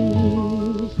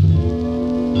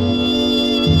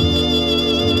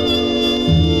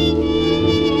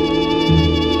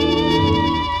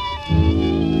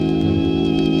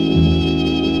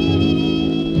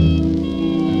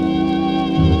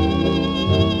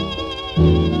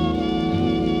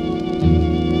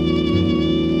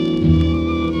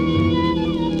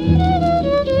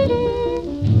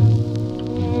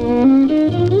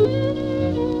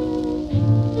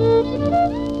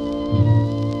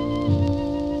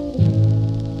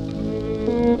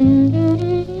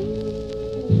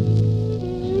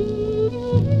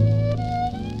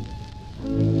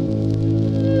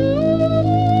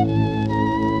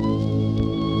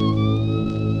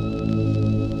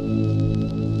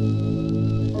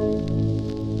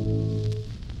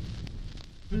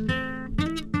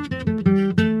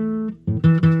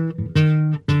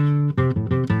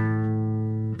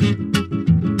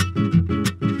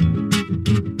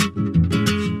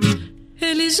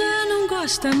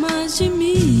 Gosta mais de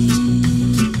mim,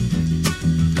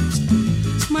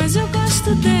 mas eu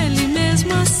gosto dele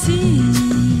mesmo assim.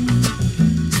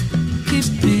 Que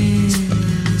pena,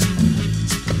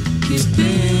 que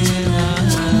pena.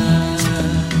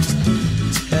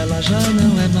 Ela já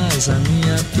não é mais a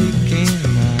minha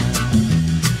pequena.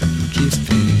 Que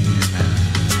pena,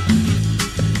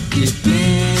 que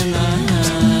pena.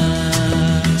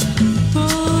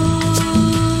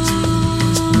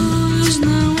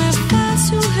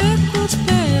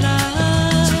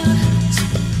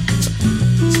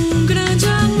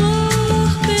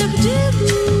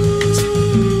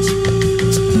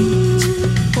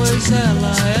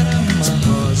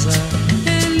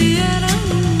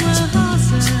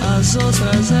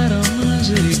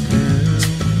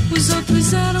 Os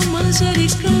outros eram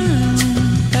manjericão.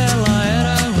 Ela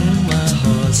era uma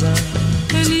rosa.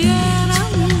 Ele era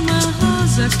uma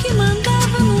rosa que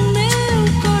mandava no meu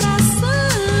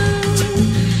coração.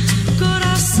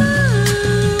 Coração,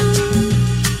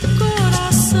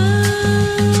 coração.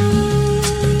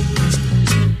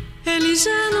 Ele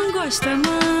já não gosta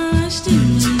mais de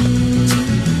mim,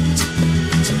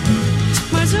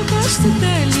 mas eu gosto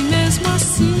dele mesmo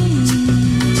assim.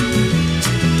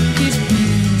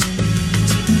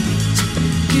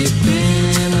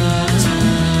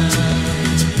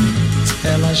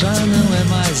 Ela já não é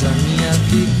mais a minha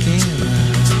pequena.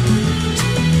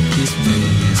 Que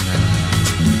pena,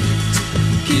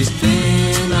 que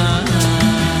pena.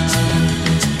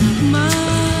 Mas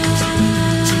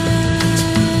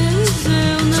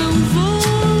eu não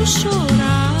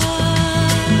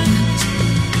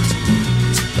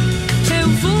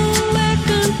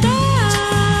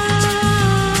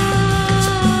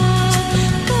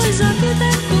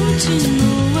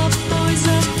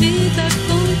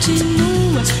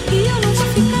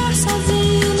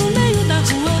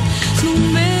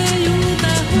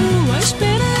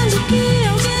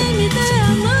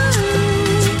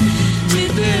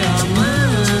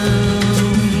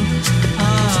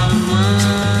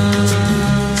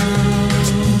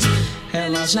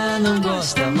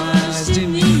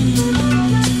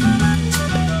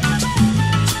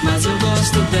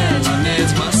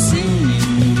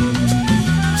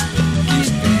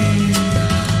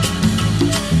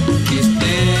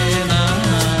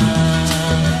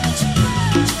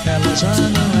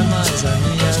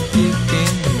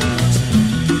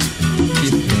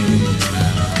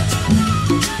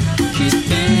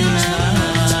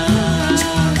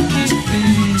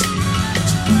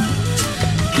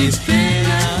que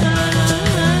pena,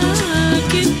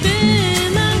 que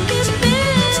pena, que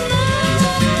pena.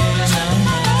 Ela já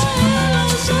não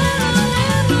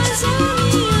é mais a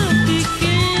minha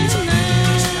pequena.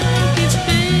 Que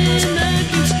pena,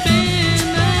 que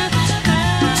pena.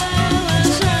 Ela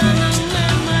já não é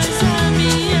mais a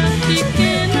minha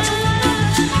pequena.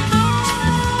 Que pena,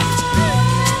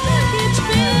 que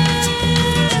pena. Ela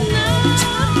já não é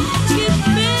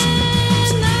mais a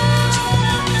minha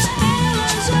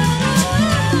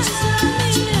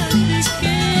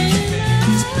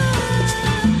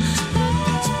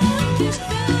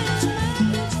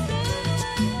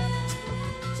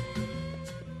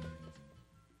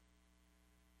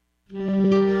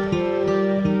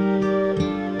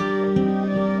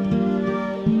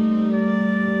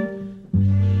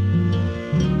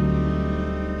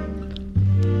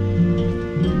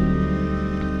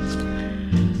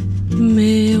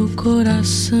Meu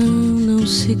coração não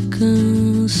se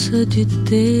cansa de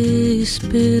ter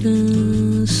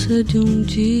esperança de um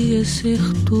dia ser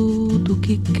tudo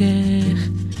que quer.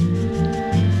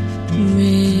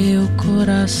 Meu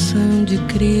coração de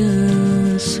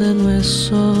criança não é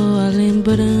só a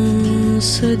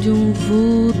lembrança de um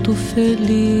vulto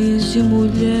feliz de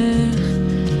mulher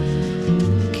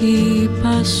que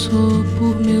passou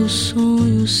por meus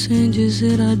sonhos sem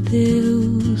dizer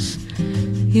adeus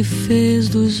e fez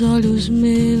dos olhos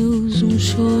meus um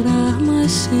chorar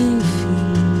mais sem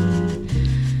fim.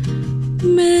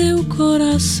 Meu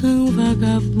coração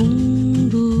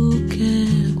vagabundo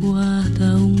quer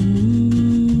guardar o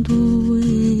mundo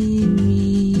em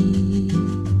mim.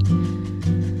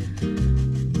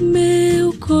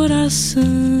 Meu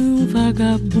coração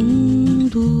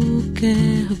vagabundo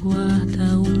quer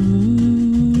guardar o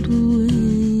mundo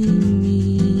em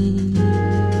mim.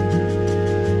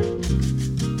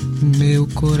 Meu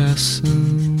coração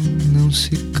não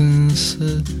se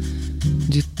cansa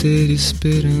de ter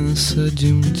esperança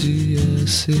de um dia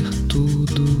ser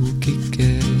tudo o que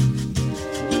quer.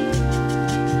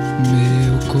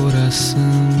 Meu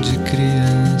coração de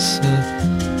criança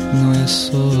não é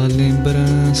só a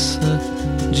lembrança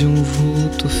de um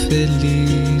vulto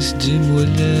feliz de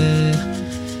mulher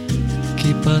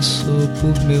que passou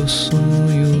por meu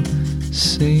sonho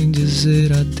sem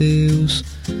dizer adeus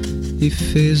e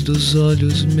fez dos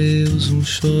olhos meus um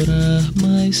chorar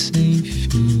mais sem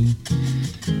fim.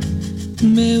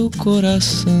 Meu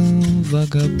coração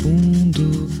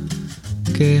vagabundo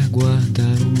quer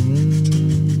guardar o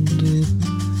mundo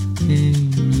em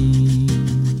mim.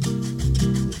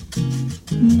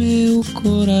 Meu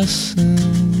coração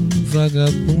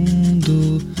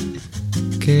vagabundo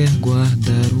quer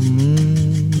guardar o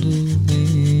mundo em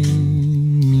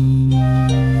mim.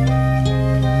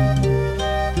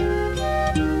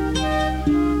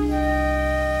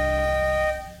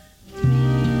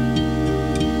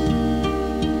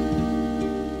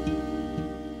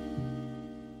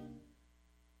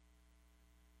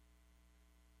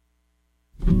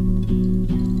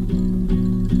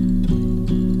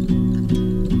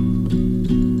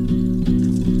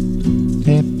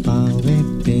 É pau, é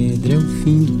pedra, é o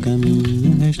fim do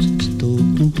caminho. O resto estou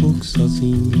um pouco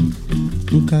sozinho.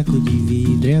 Um caco de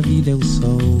vidro, é a vida, é o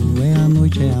sol. É a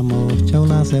noite, é a morte, é o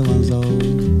laço, é o anzol.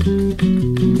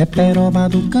 É peroba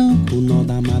do campo, nó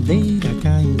da madeira.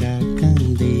 Caingá,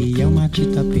 candeia, é uma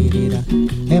tita pereira.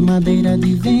 É madeira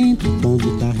de vento,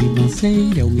 pombo da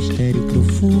ribanceira. É o mistério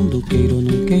profundo, queira ou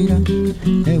não queira.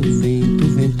 É o vento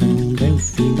ventando, é o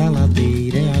fim da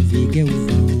ladeira. É a viga, é o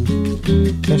vão.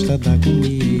 Festa da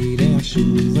comieira, é a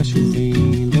chuva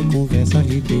chovendo, é conversa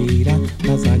ribeira,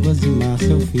 das águas de março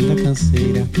é o fim da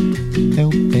canseira. É o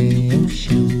pé, é o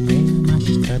chão, é uma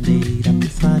estradeira,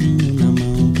 passarinho na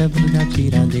mão, quebra da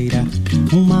tiradeira.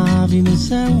 Uma ave no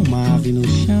céu, uma ave no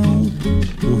chão,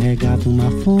 um regato, uma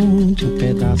fonte, um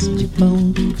pedaço de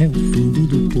pão. É o fundo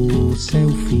do poço, é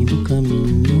o fim do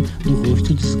caminho, no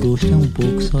rosto desgosto é um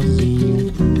pouco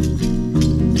sozinho.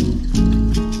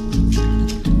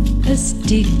 A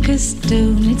stick, a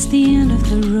stone, it's the end of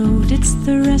the road. It's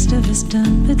the rest of us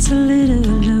done, it's a little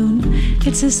alone.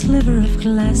 It's a sliver of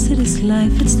glass, it is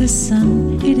life, it's the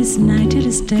sun. It is night, it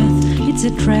is death, it's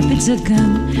a trap, it's a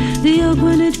gun. The oak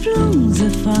when it blooms, the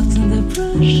fox in the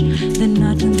brush, the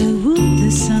knot in the wood, the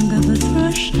song of a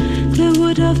thrush. The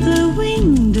wood of the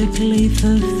wind, a cliff,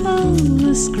 a fall,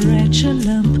 a scratch, a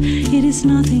lump. It is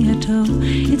nothing at all,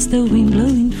 it's the wind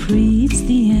blowing free, it's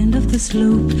the end end of the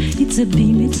slope. It's a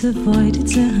beam, it's a void,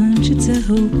 it's a hunch, it's a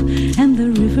hope. And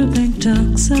the riverbank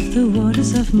talks of the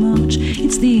waters of March.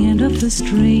 It's the end of the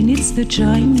strain, it's the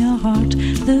joy in your heart.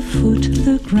 The foot,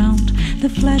 the ground, the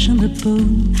flesh on the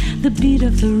bone, the beat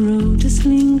of the road, a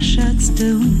slingshot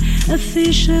stone, a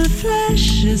fish, a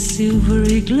flash, a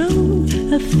silvery glow,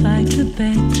 a fight, a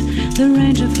bet, the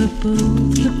range of a bow,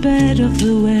 the bed of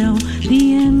the well,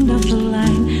 the end of the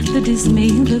line, the dismay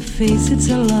in the face, it's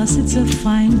a loss, it's a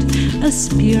find, a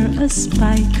spear, a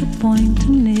spike, a point,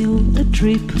 a nail, a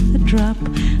drip, a drop,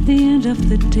 the end of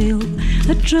the tale,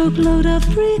 a truckload of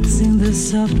bricks in the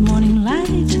soft morning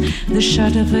light, the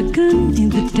shot of a gun in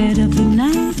the dead of the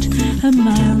night, a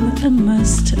mile, a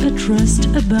must, a trust,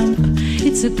 a bump,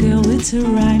 it's a girl, it's a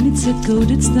rhyme, it's a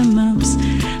code, it's the mumps,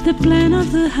 the plan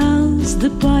of the house, the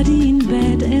body in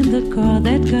bed, and the car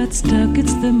that got stuck,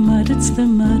 it's the mud,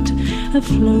 a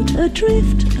float, a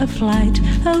drift, a flight,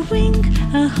 a wing,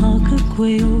 a hawk, a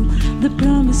quail, the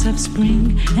promise of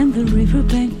spring, and the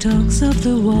riverbank talks of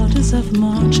the waters of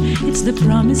March, it's the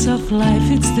promise of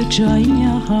life, it's the joy in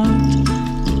your heart.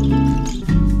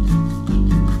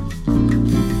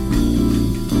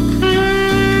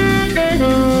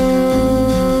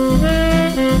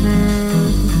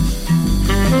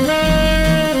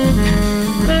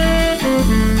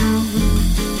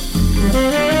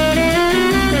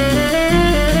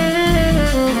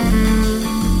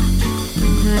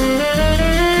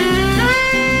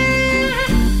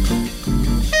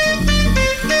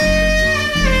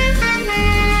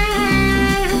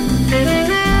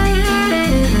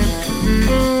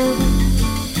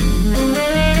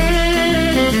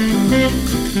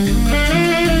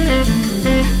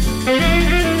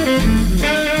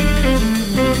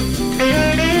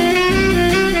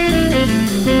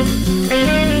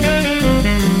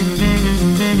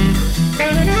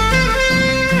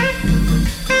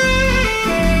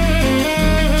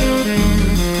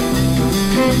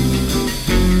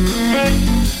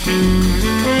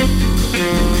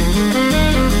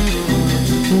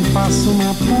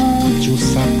 Uma ponte, um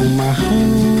sapo marrom,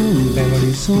 um belo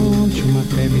horizonte, uma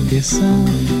breve tensão.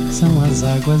 São as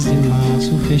águas de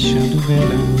março fechando o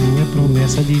verão. É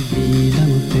promessa de vida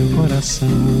no teu coração.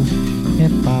 É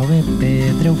pau, é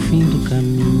pedra, é o fim do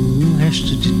caminho.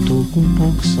 Resto de toco um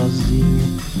pouco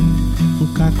sozinho.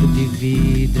 Um caco de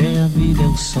vidro, é a vida, é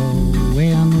o sol.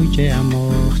 É a noite, é a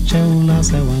morte, é o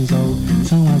laço, é o anzol.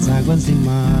 São as águas de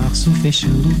março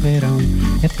fechando o verão.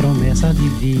 É promessa de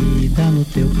vida no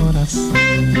teu coração.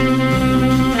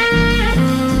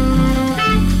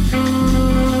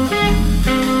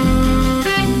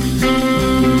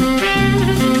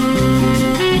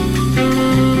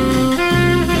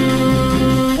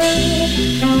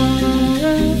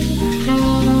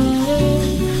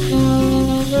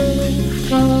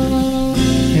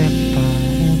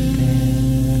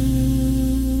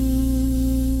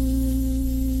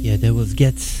 Yeah, there was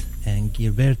Getz and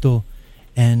Gilberto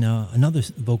and another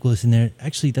vocalist in there.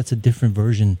 Actually, that's a different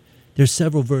version. There's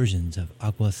several versions of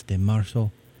Aguas de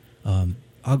Marzo,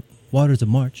 Waters of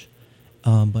March,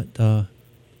 but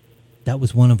that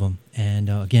was one of them. And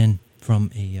again,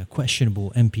 from a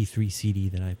questionable MP3 CD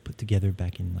that I put together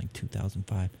back in like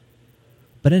 2005.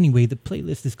 But anyway, the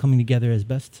playlist is coming together as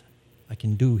best I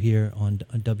can do here on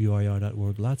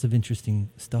WRR.org. Lots of interesting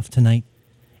stuff tonight.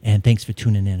 And thanks for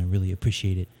tuning in. I really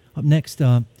appreciate it. Up next,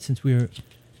 since we're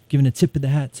giving a tip of the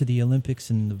hat to the Olympics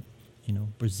and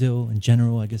Brazil in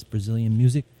general, I guess Brazilian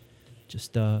music,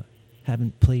 just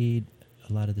haven't played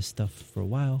a lot of this stuff for a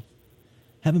while.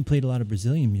 Haven't played a lot of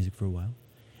Brazilian music for a while.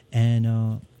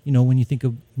 And, when you think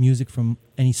of music from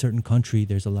any certain country,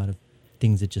 there's a lot of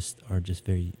things that just are just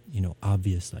very,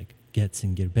 obvious, like Getz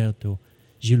and Gilberto,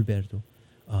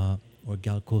 or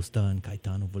Gal Costa and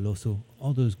Caetano Veloso,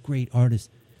 all those great artists.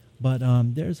 But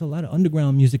there's a lot of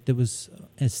underground music that was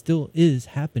and still is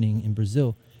happening in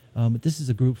Brazil. But this is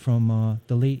a group from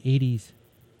the late 80s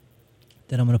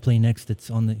that I'm going to play next.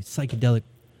 It's on the psychedelic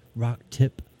rock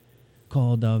tip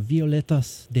called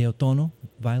Violetas de Outono,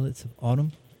 Violets of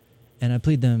Autumn. And I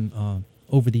played them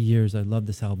over the years. I love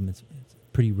this album. It's a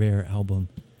pretty rare album,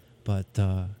 but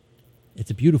it's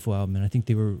a beautiful album. And I think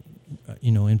they were,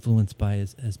 influenced by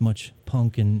as much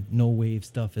punk and no-wave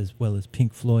stuff as well as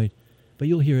Pink Floyd. But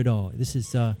you'll hear it all. This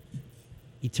is Dia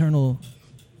Eterno.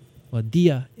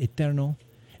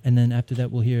 And then after that,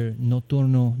 we'll hear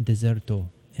Noturno Deserto.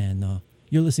 And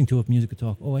you're listening to Musica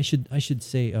Talk. Oh, I should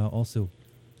say also,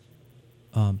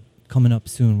 coming up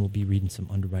soon, we'll be reading some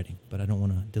underwriting. But I don't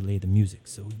want to delay the music.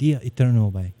 So Dia Eterno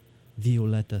by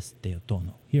Violetas de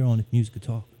Outono. Here on Musica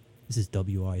Talk. This is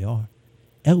WIR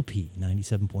LP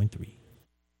 97.3.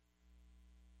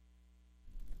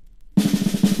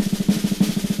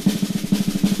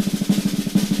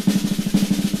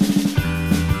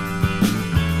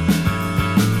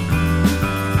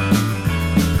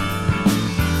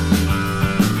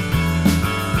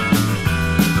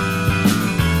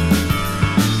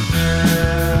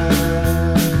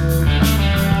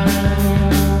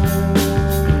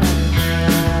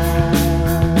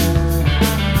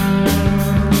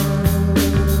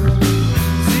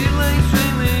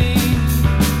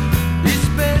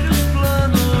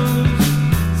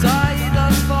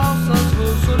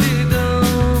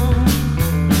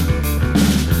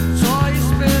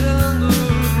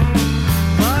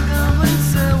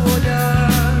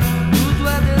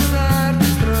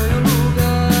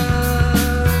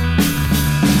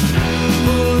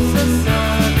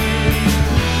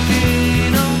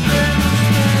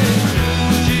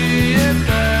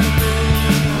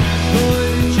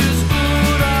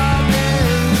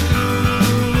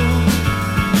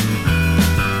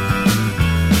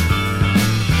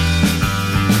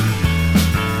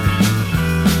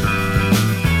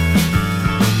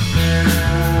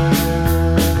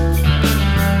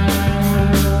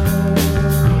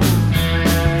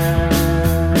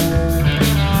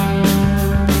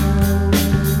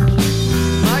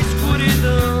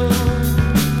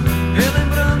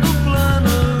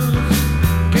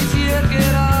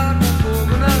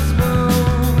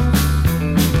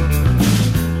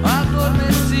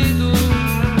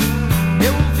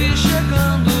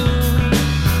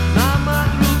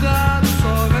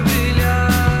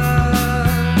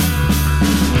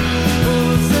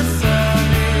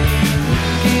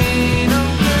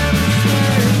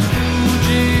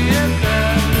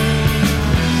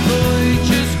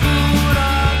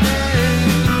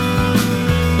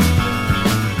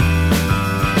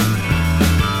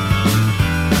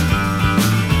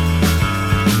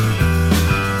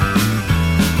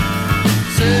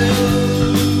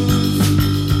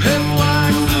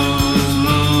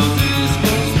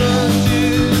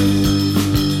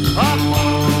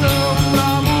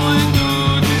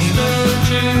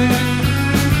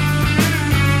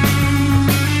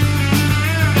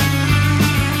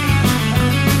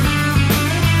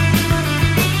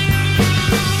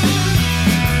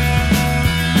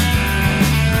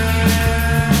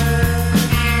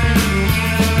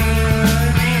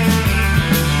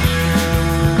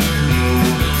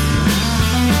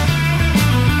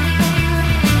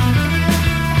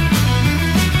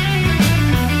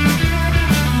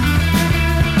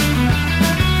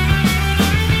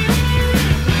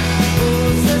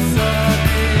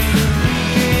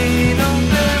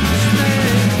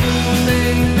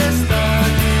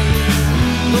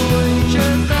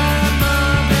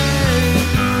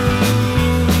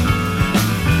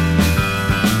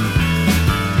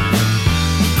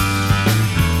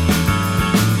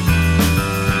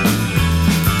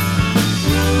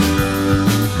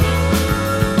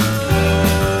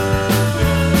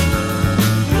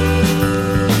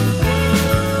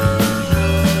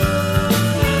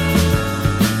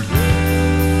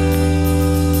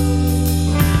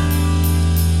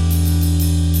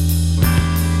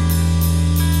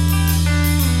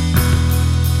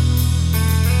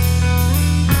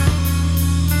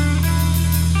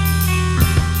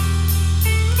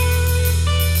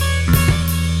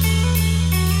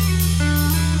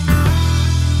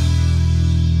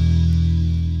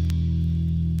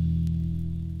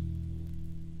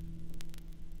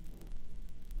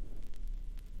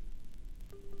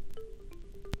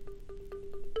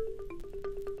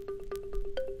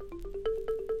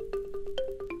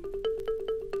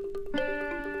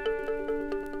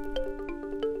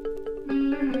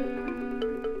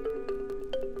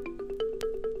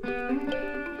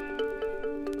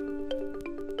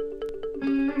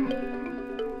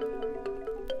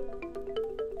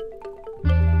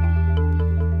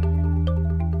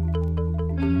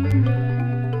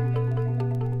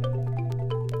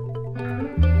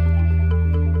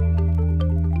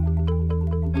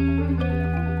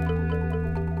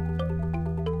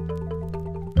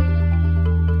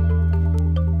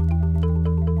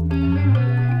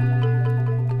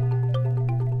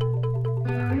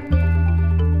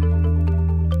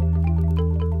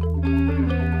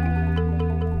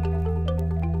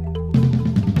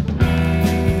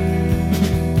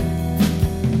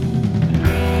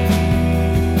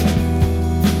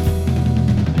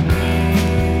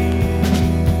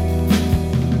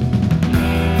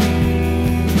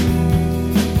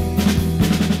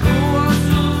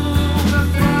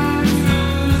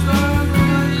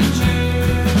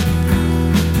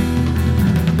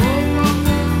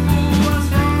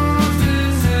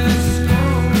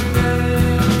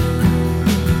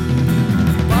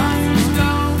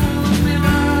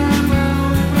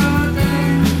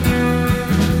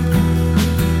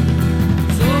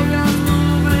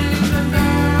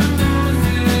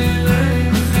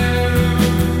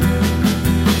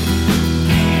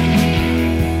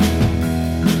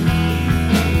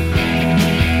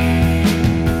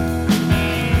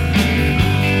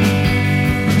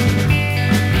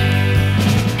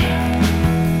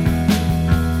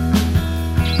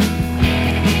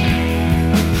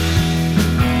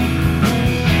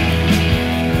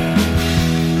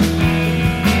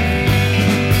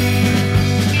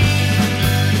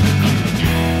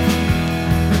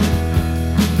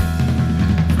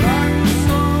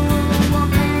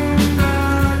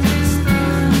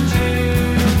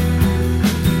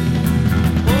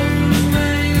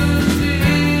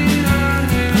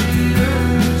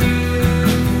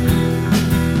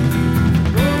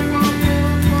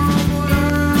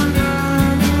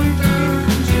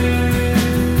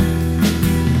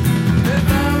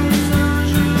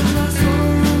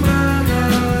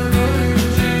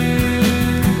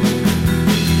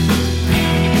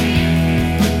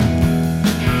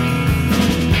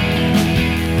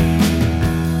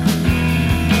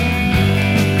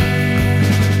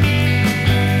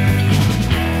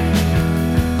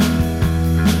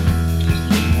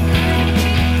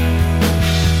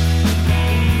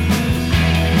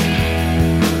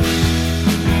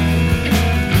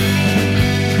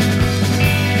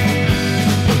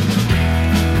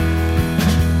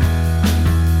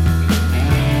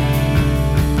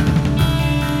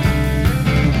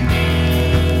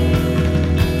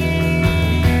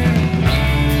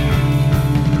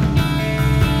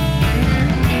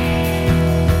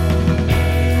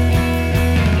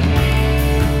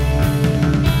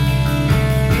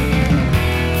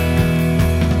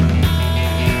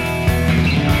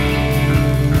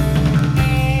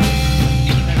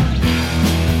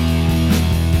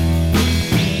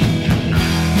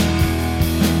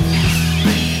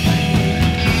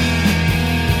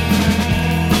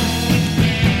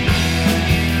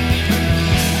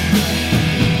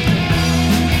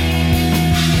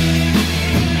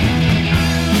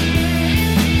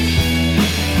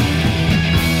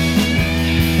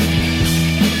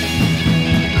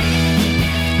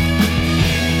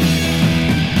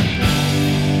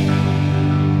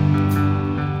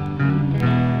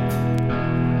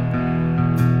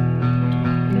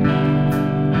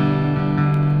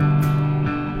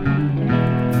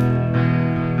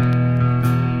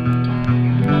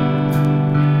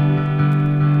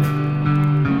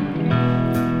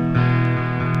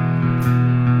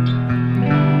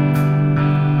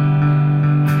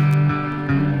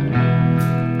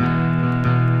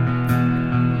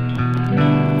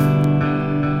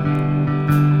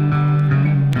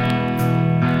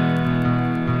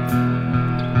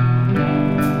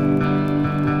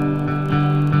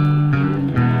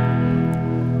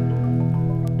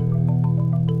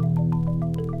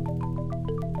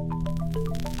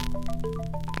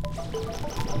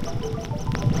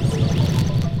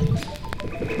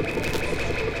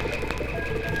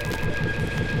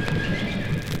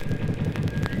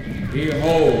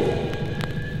 Behold,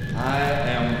 I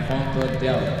am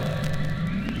Funkadelic.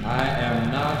 I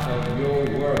am not of your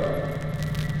world.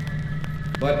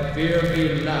 But fear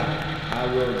me not, I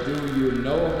will do you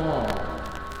no harm.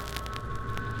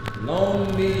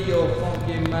 Loan me your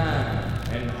funky mind,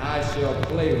 and I shall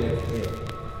play with it.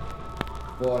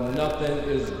 For nothing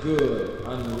is good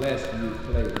unless you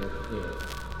play with it.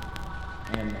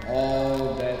 And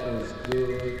all that is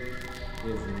good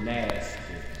is nasty.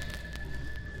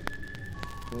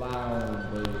 Fly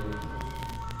on, baby.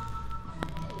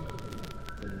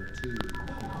 And two.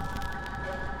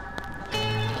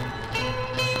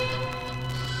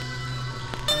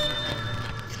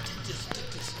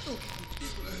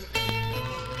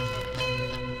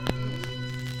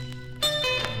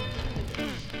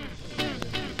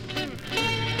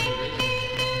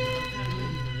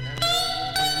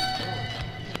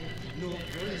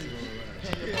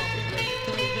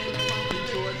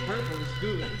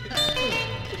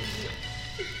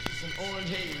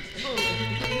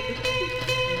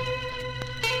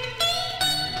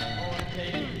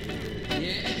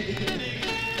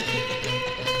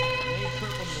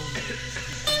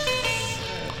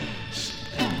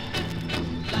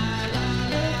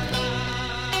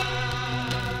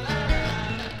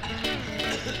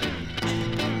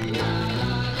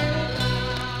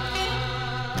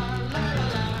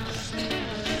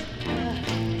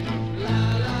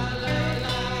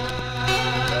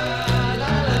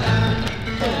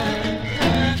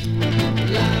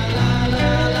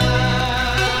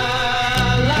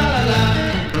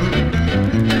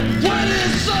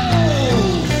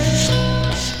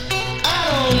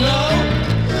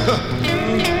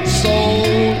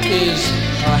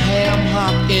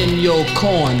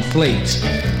 Cornflakes.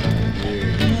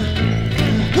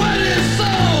 What is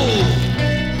soul?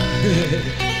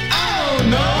 I don't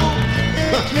know.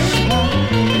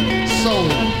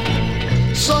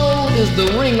 Soul is the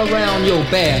ring around your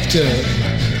bathtub.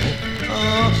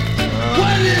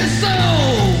 What is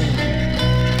soul?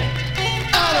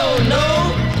 I don't know.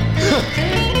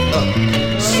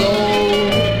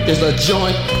 Soul is a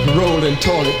joint rolling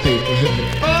toilet paper.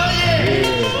 Oh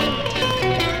yeah.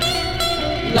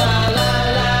 La la.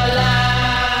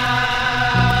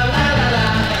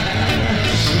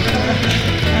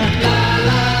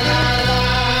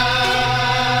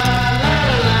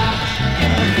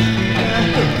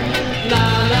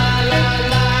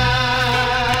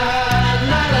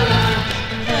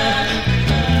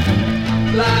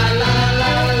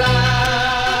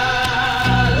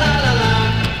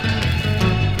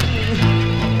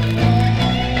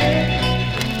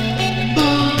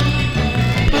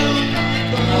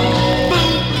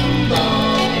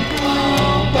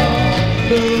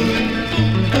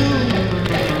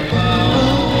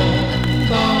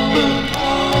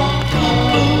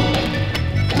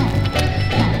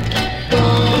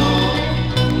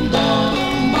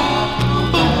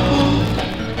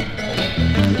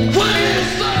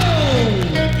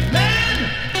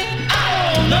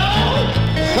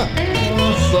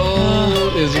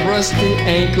 Rusty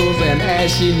ankles and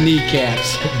ashy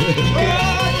kneecaps.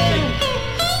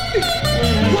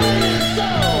 What is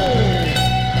soul?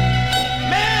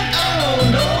 Man, I don't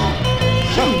know.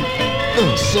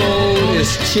 Soul is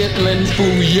chitlin'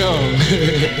 Foo Young.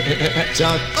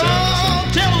 Oh,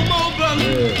 tell him, old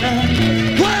brother.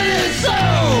 What is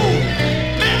soul?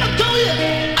 Man, I told you,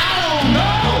 I don't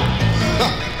know.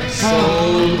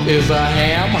 Soul is a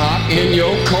ham hock in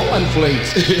your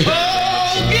cornflakes.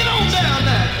 Oh, get on down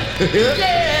now.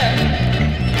 Yeah.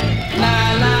 La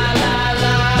la la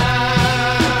la la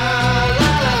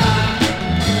la la la la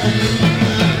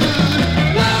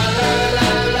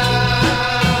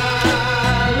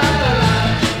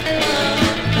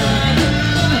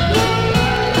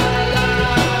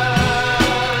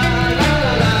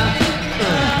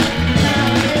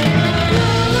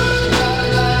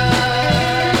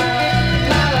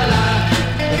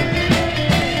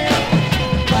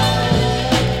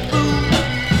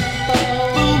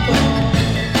boom boom.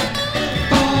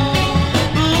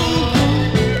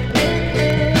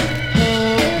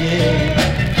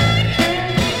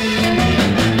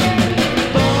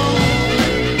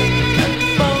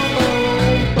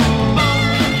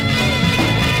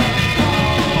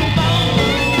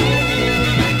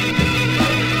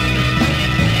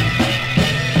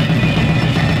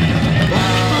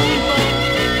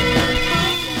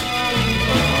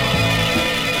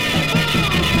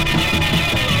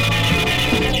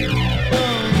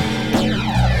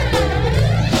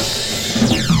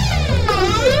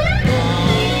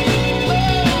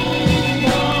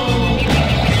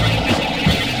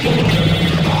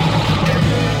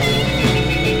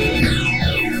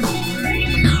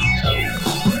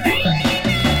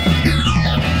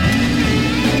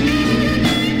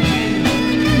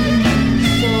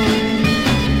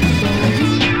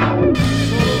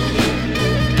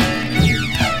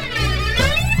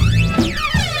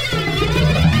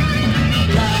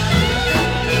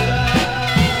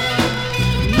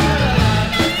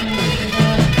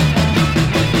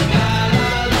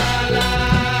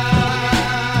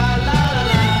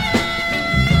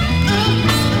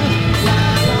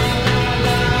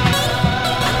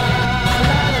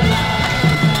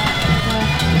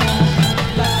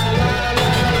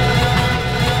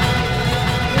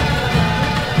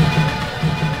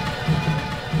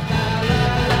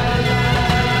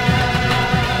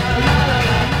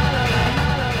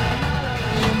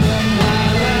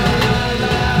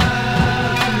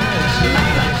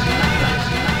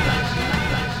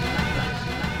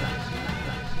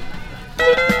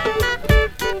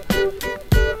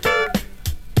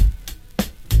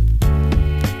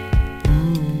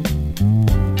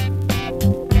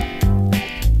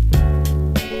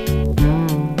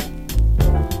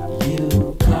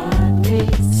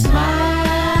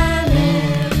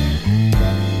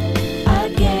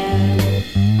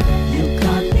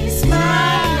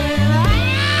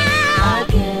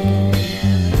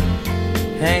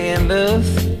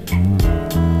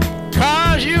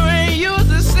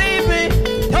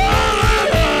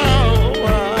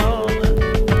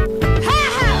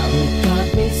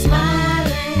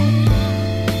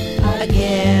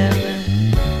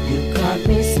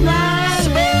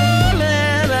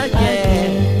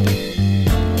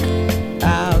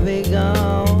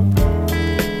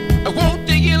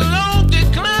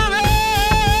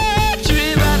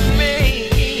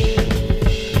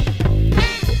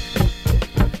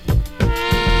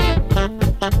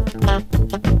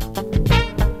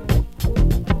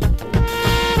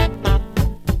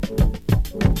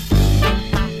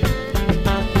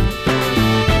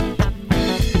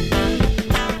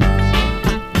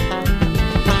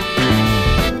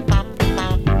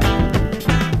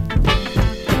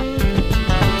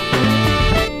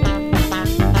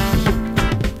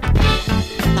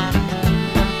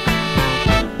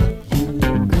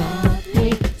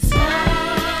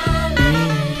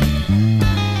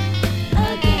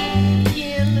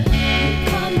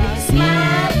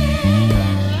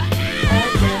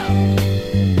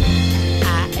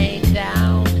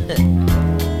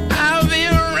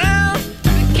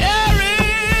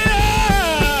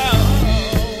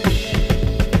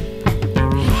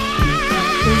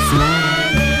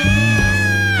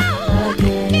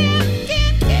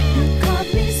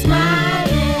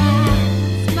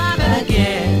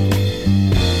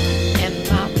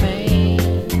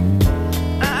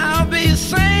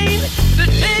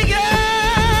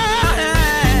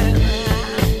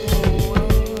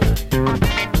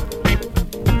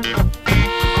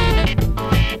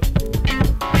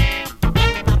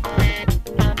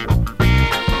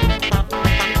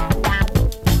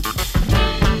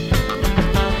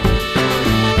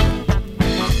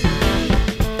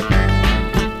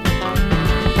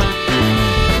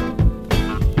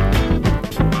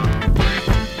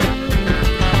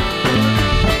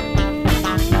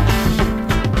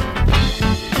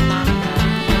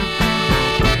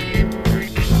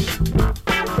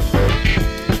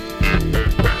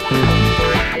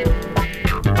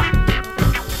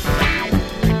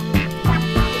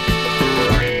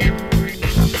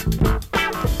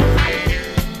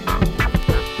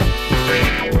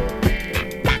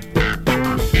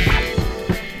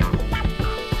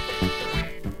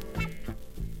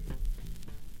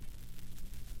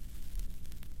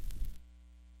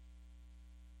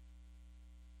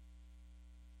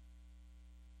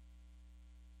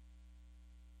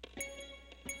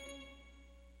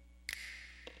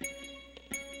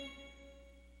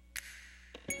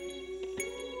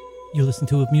 You're listening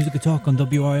to Music Talk on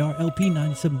WRIR LP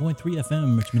 97.3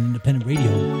 FM, Richmond Independent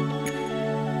Radio.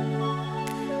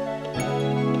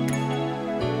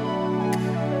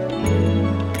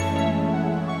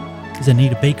 This is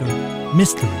Anita Baker,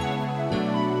 Mystery.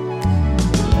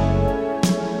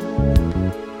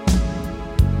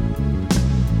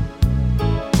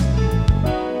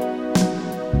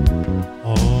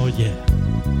 Oh, yeah.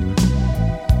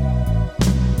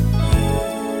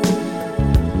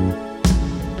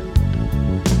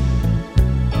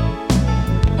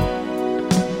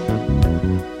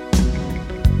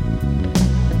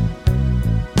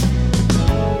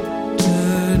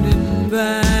 Turning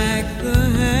back the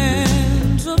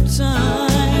hands of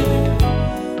time,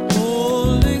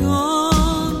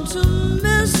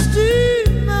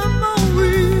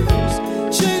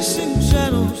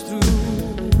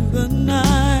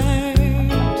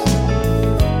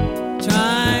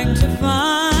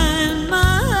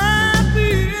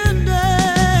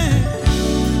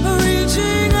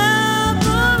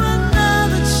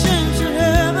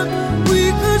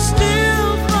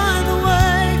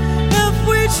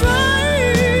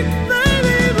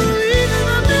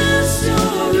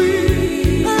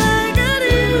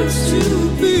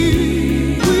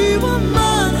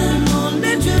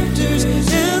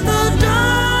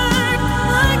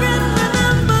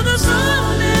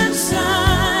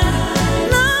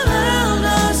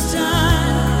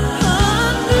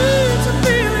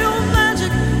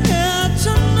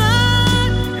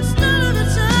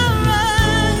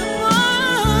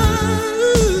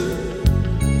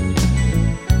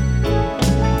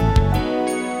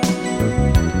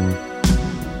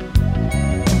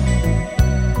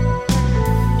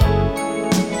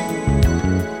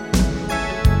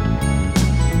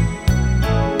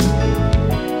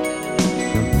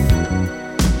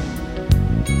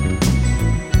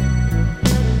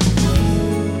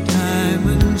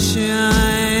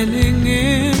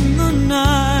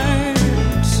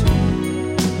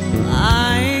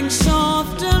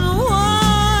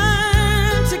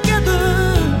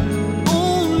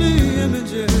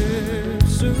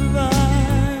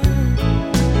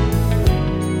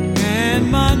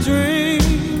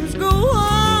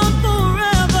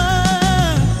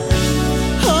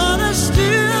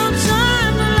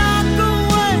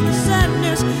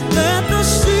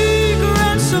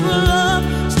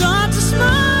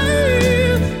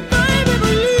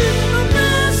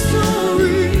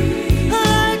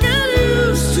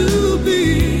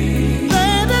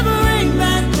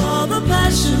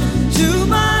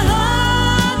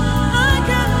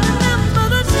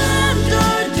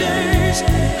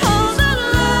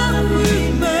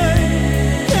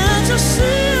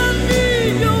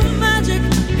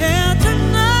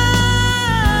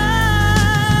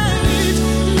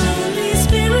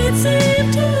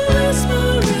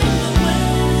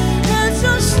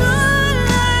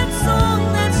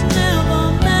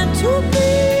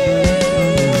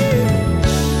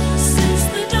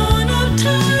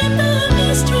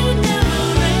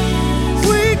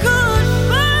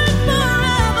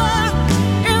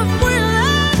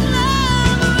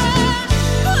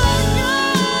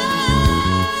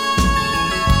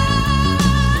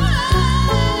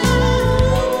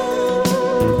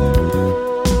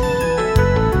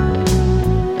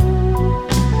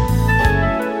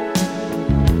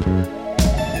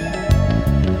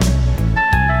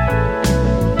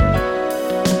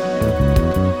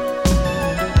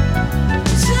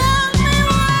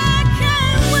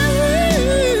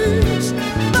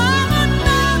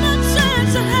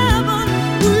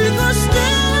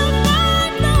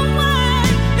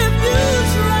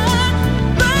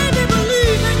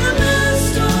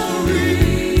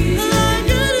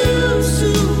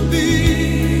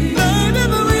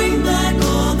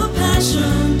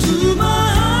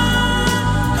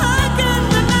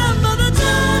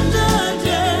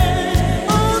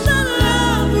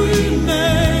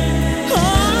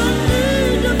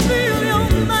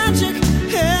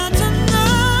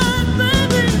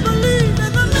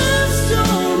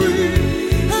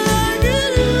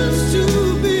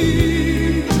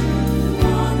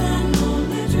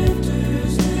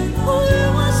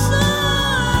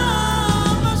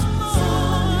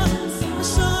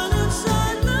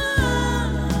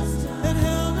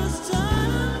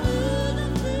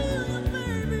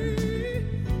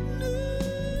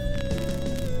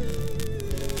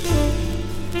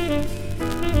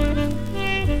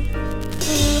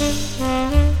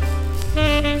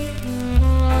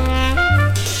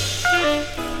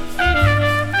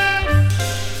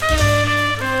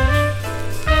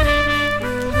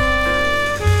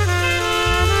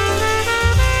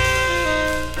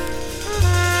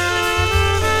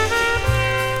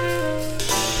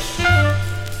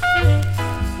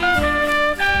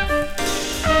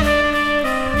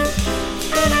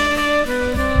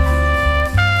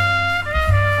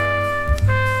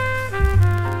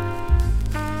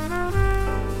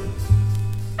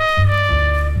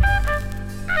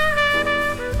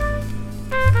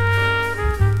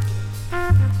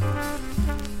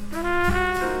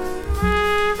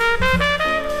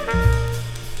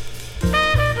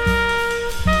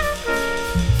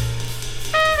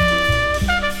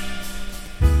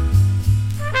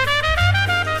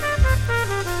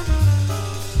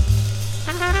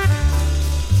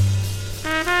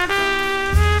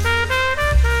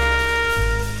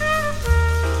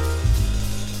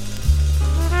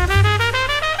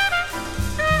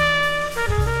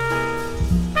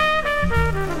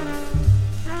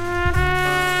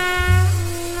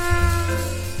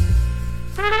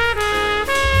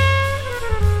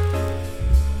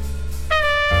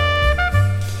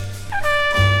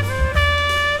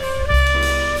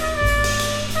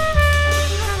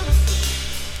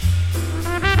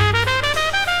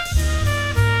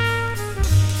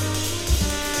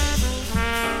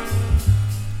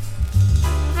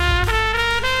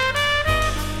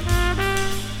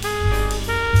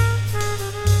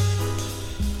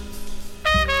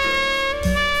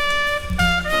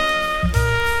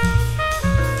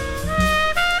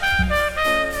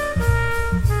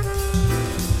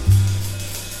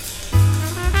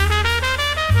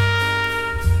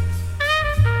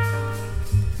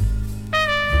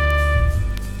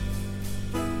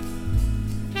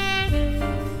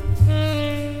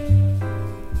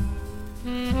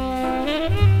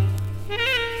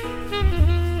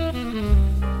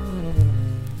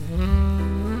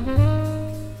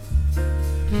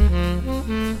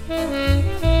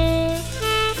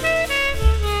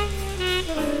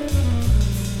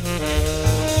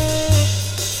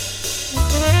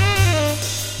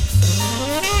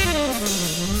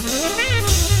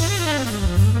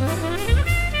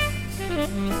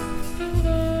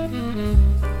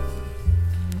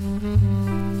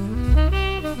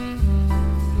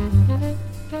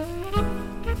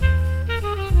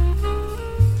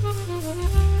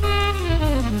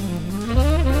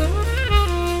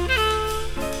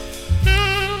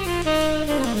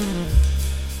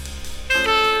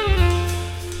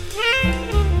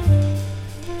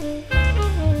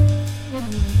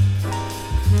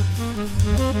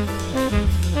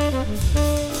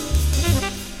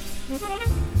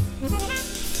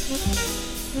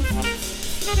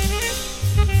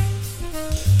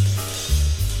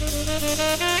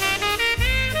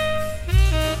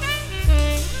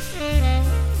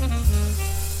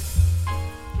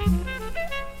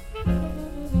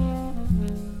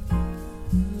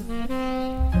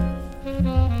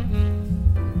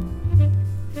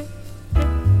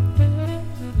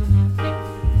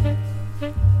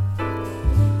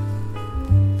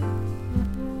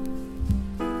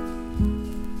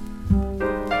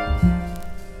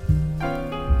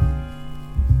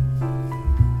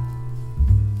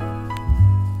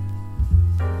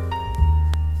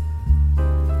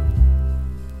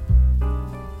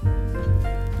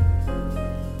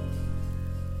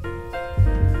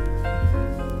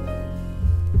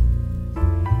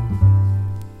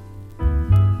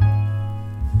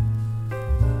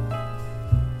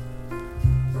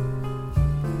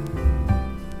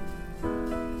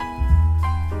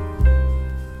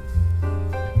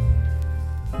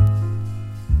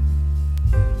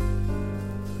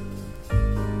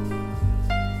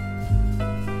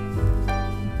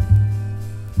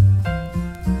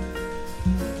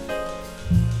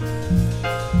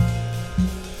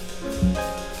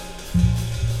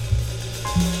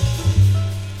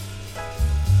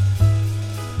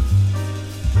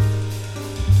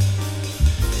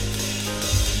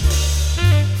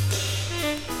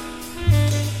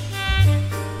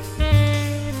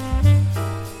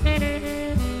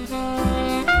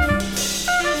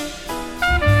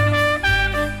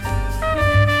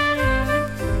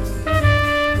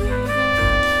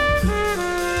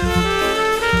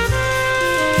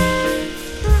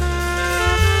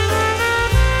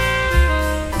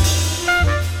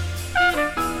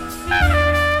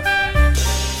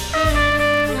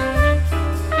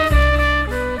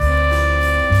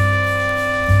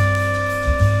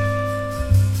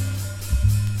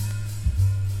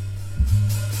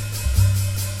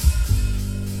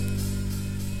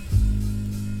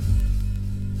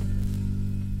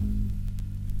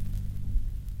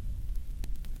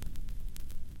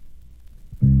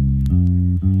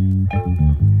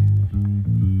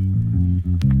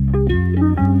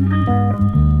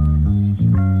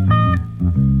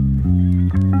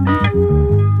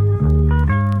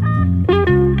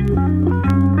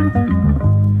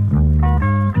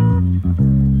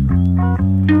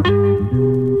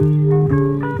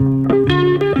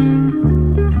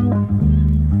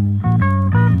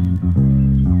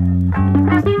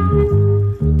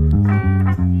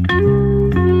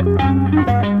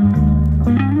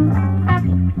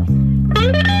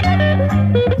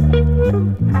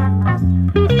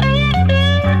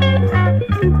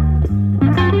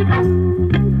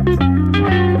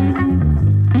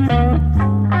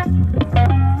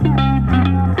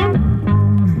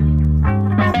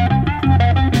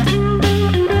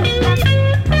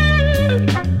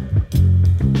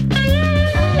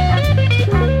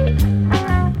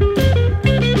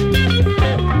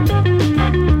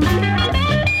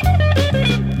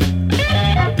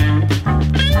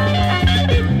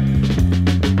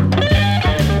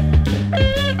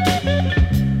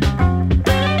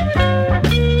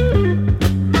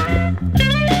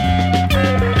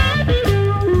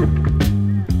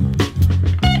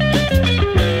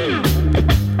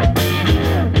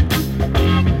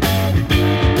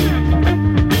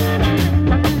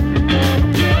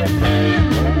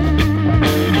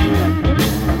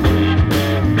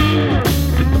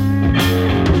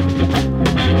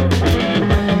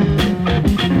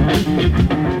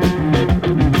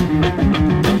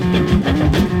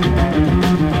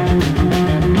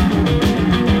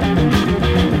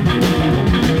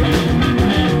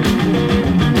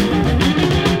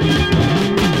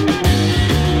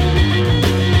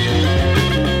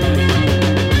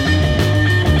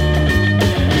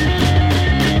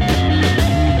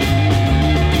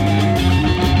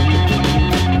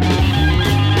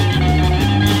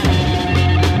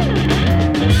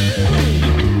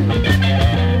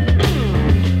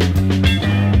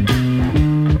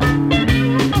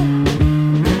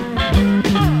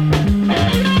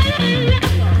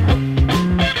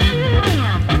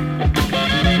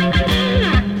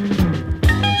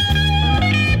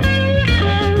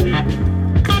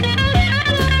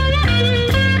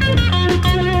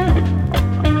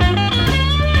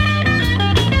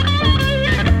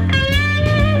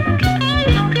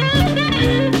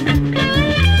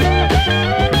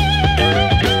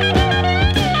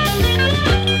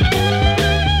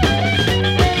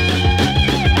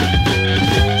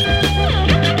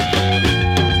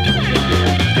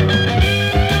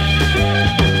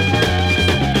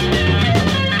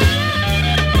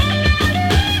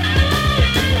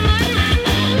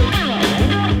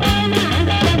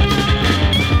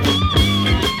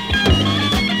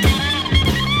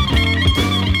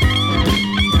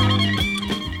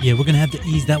 we're going to have to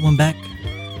ease that one back.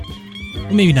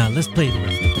 Well, maybe not. Let's play the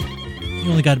rest of it. You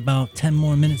only got about 10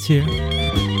 more minutes here.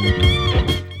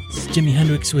 It's Jimi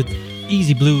Hendrix with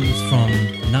Easy Blues from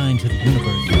 9 to the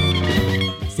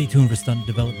Universe. Stay tuned for Stunted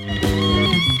Development.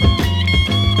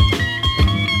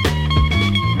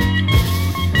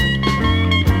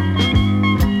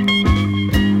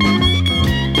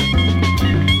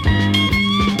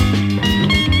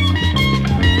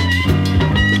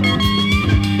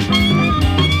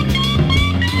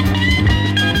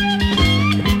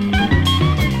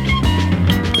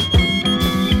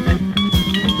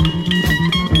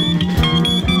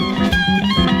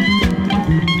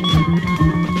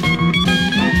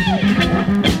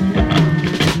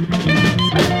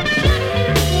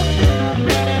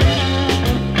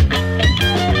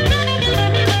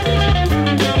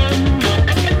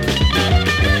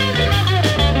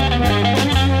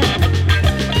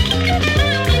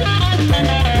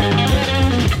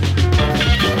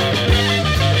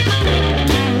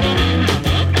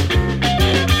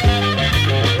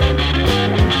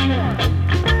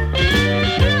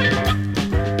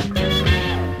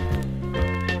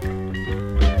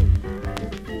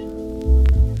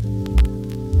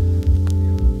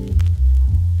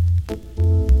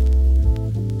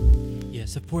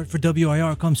 For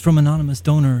WIR comes from anonymous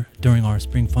donor during our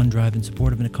spring fund drive in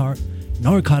support of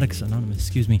Narcotics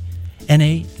Anonymous,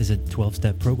 NA is a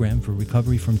 12-step program for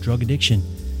recovery from drug addiction.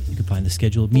 You can find the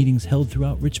schedule of meetings held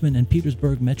throughout Richmond and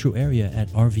Petersburg metro area at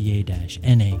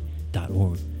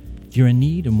rva-na.org. If you're in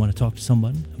need and want to talk to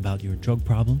someone about your drug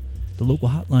problem, the local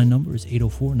hotline number is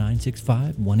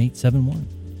 804-965-1871.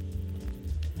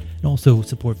 And also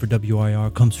support for WIR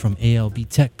comes from ALB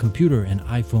Tech computer and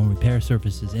iPhone repair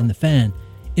services in the Fan,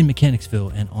 in Mechanicsville,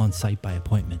 and on-site by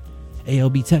appointment.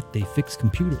 ALB Tech, they fix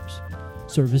computers.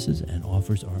 Services and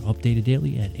offers are updated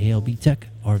daily at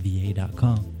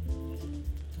albtechrva.com.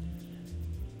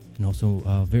 And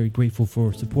also very grateful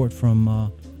for support from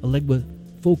Alegua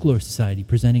Folklore Society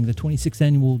presenting the 26th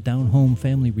Annual Down Home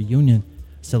Family Reunion,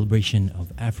 celebration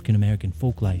of African American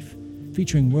folk life,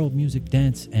 featuring world music,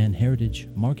 dance, and heritage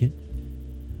market.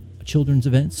 Children's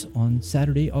events on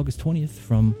Saturday, August 20th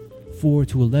from 4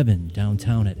 to 11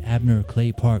 downtown at Abner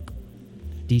Clay Park.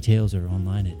 Details are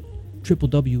online at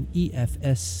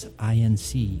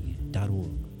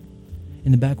www.efsinc.org.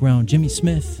 In the background, Jimmy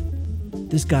Smith,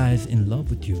 This Guy's in Love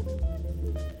with You.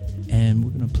 And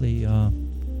we're going to play,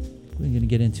 we're going to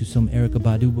get into some Erykah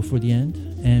Badu before the end,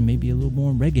 and maybe a little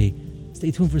more reggae.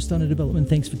 Stay tuned for Stunted Development.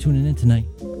 Thanks for tuning in tonight.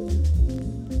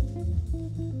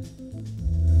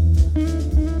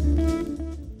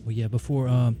 Well, yeah,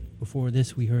 before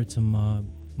this, we heard some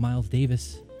Miles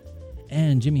Davis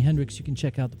and Jimi Hendrix. You can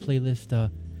check out the playlist.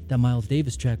 That Miles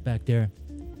Davis track back there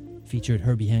featured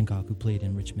Herbie Hancock, who played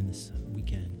in Richmond this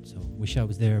weekend. So wish I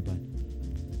was there, but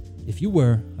if you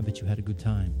were, I bet you had a good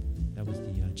time. That was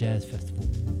the Jazz Festival.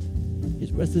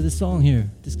 Here's the rest of this song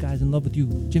here. This Guy's in Love with You,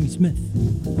 Jimmy Smith.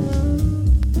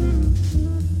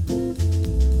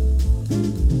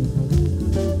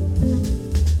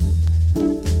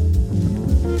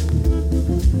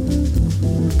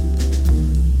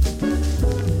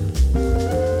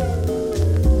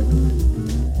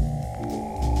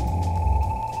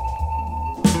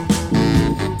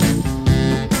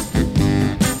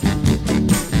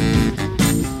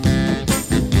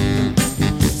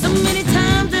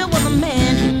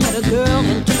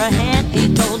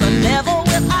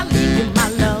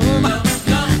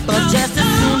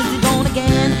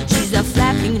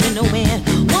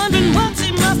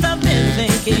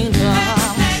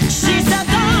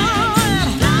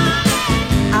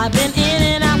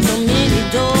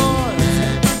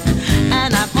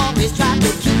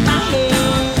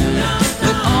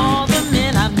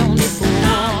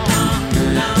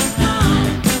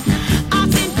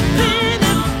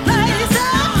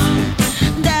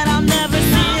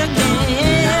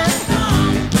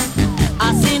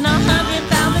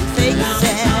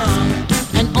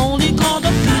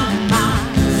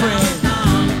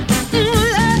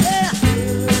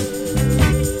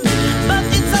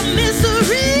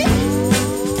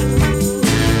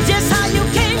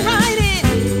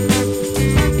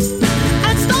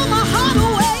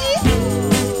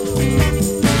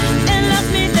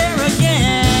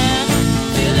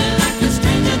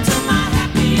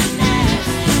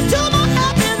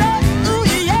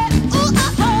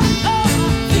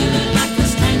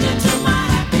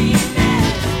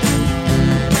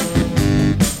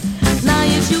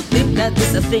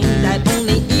 Thing that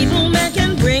only evil man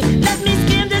can bring. Let me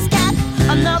skin this cat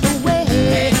another way.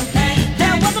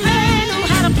 There was a man who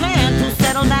had a plan to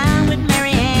settle down with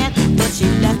Mary Ann, but she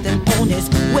left him on his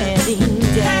wedding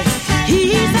day.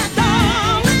 He said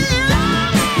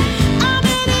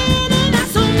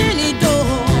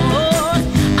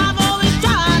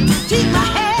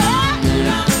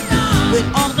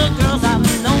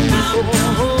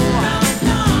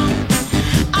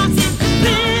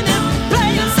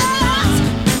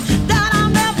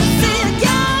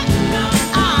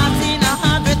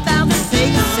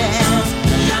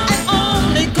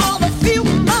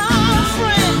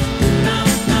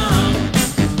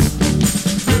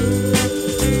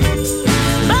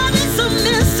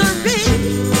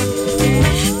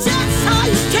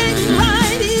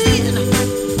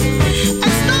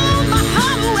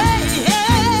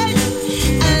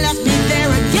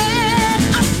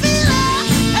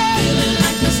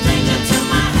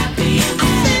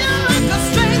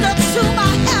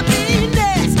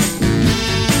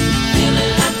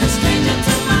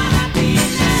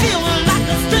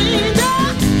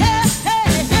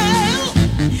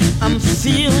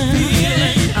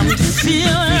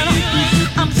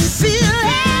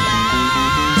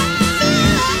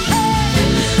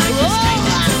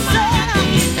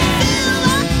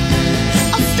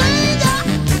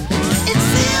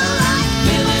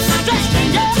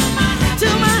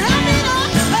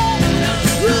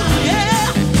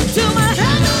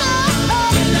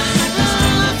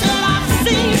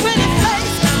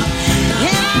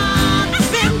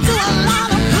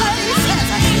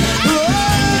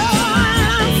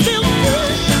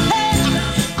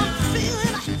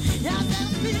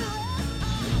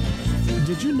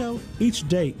Each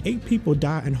day, 8 people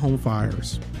die in home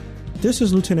fires. This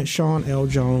is Lieutenant Sean L.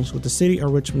 Jones with the City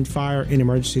of Richmond Fire and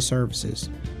Emergency Services.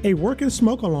 A working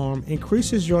smoke alarm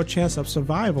increases your chance of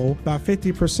survival by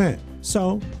 50%.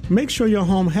 So, make sure your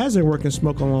home has a working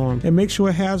smoke alarm and make sure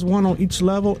it has one on each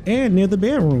level and near the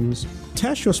bedrooms.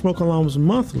 Test your smoke alarms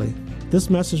monthly. This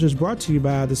message is brought to you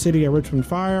by the City of Richmond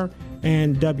Fire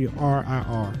and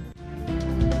WRIR.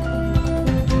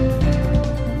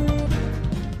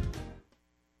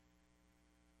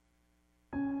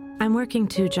 I'm working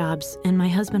 2 jobs, and my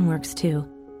husband works too.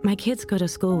 My kids go to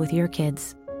school with your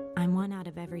kids. I'm 1 out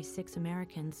of every 6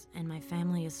 Americans, and my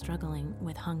family is struggling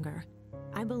with hunger.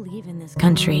 I believe in this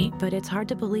country, but it's hard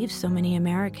to believe so many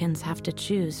Americans have to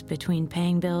choose between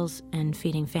paying bills and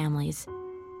feeding families.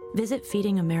 Visit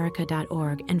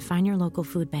feedingamerica.org and find your local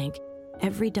food bank.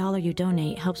 Every dollar you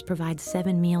donate helps provide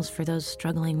 7 meals for those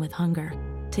struggling with hunger.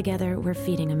 Together, we're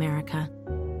Feeding America.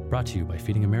 Brought to you by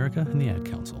Feeding America and the Ad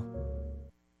Council.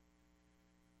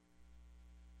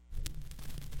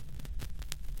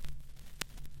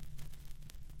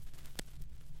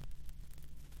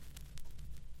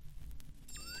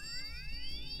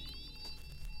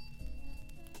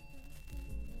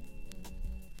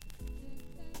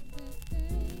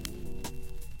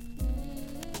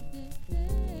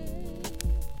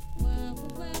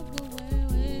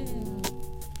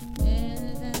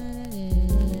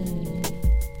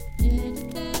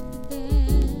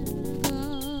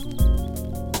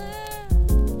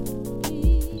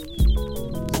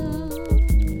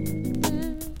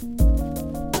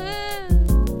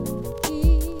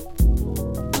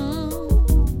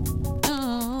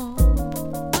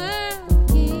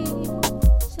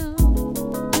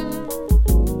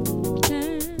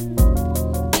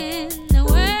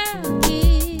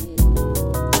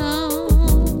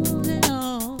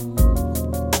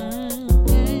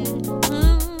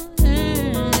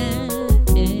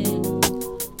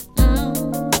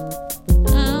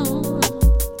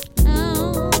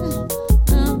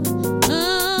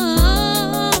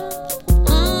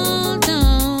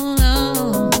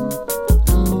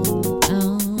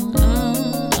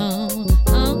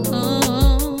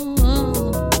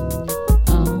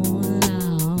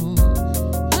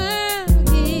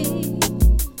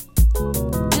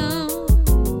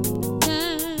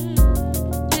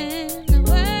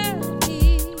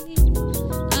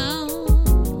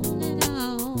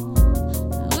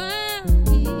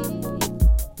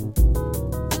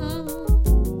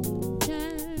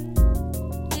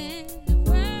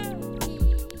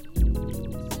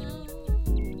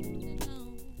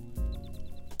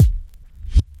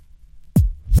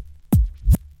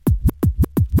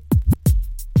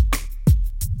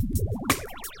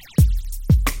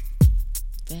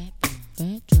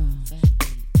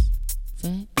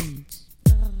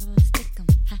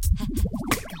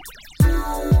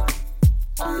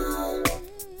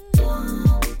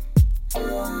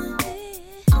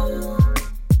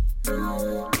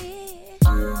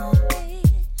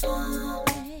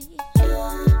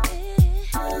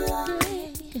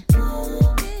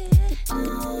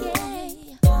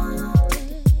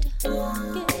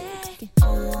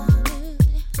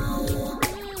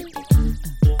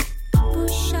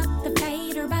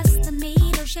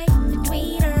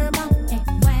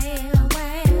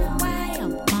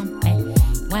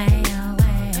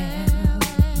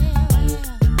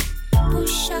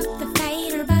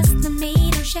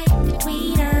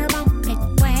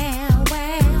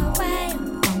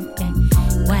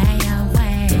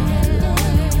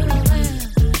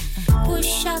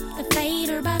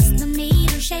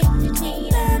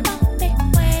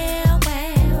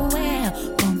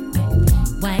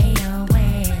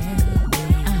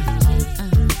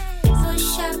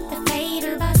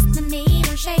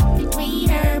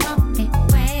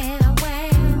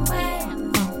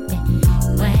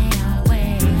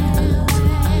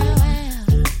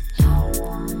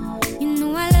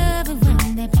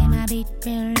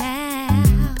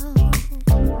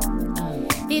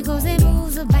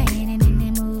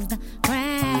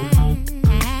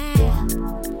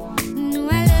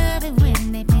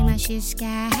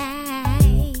 Sky.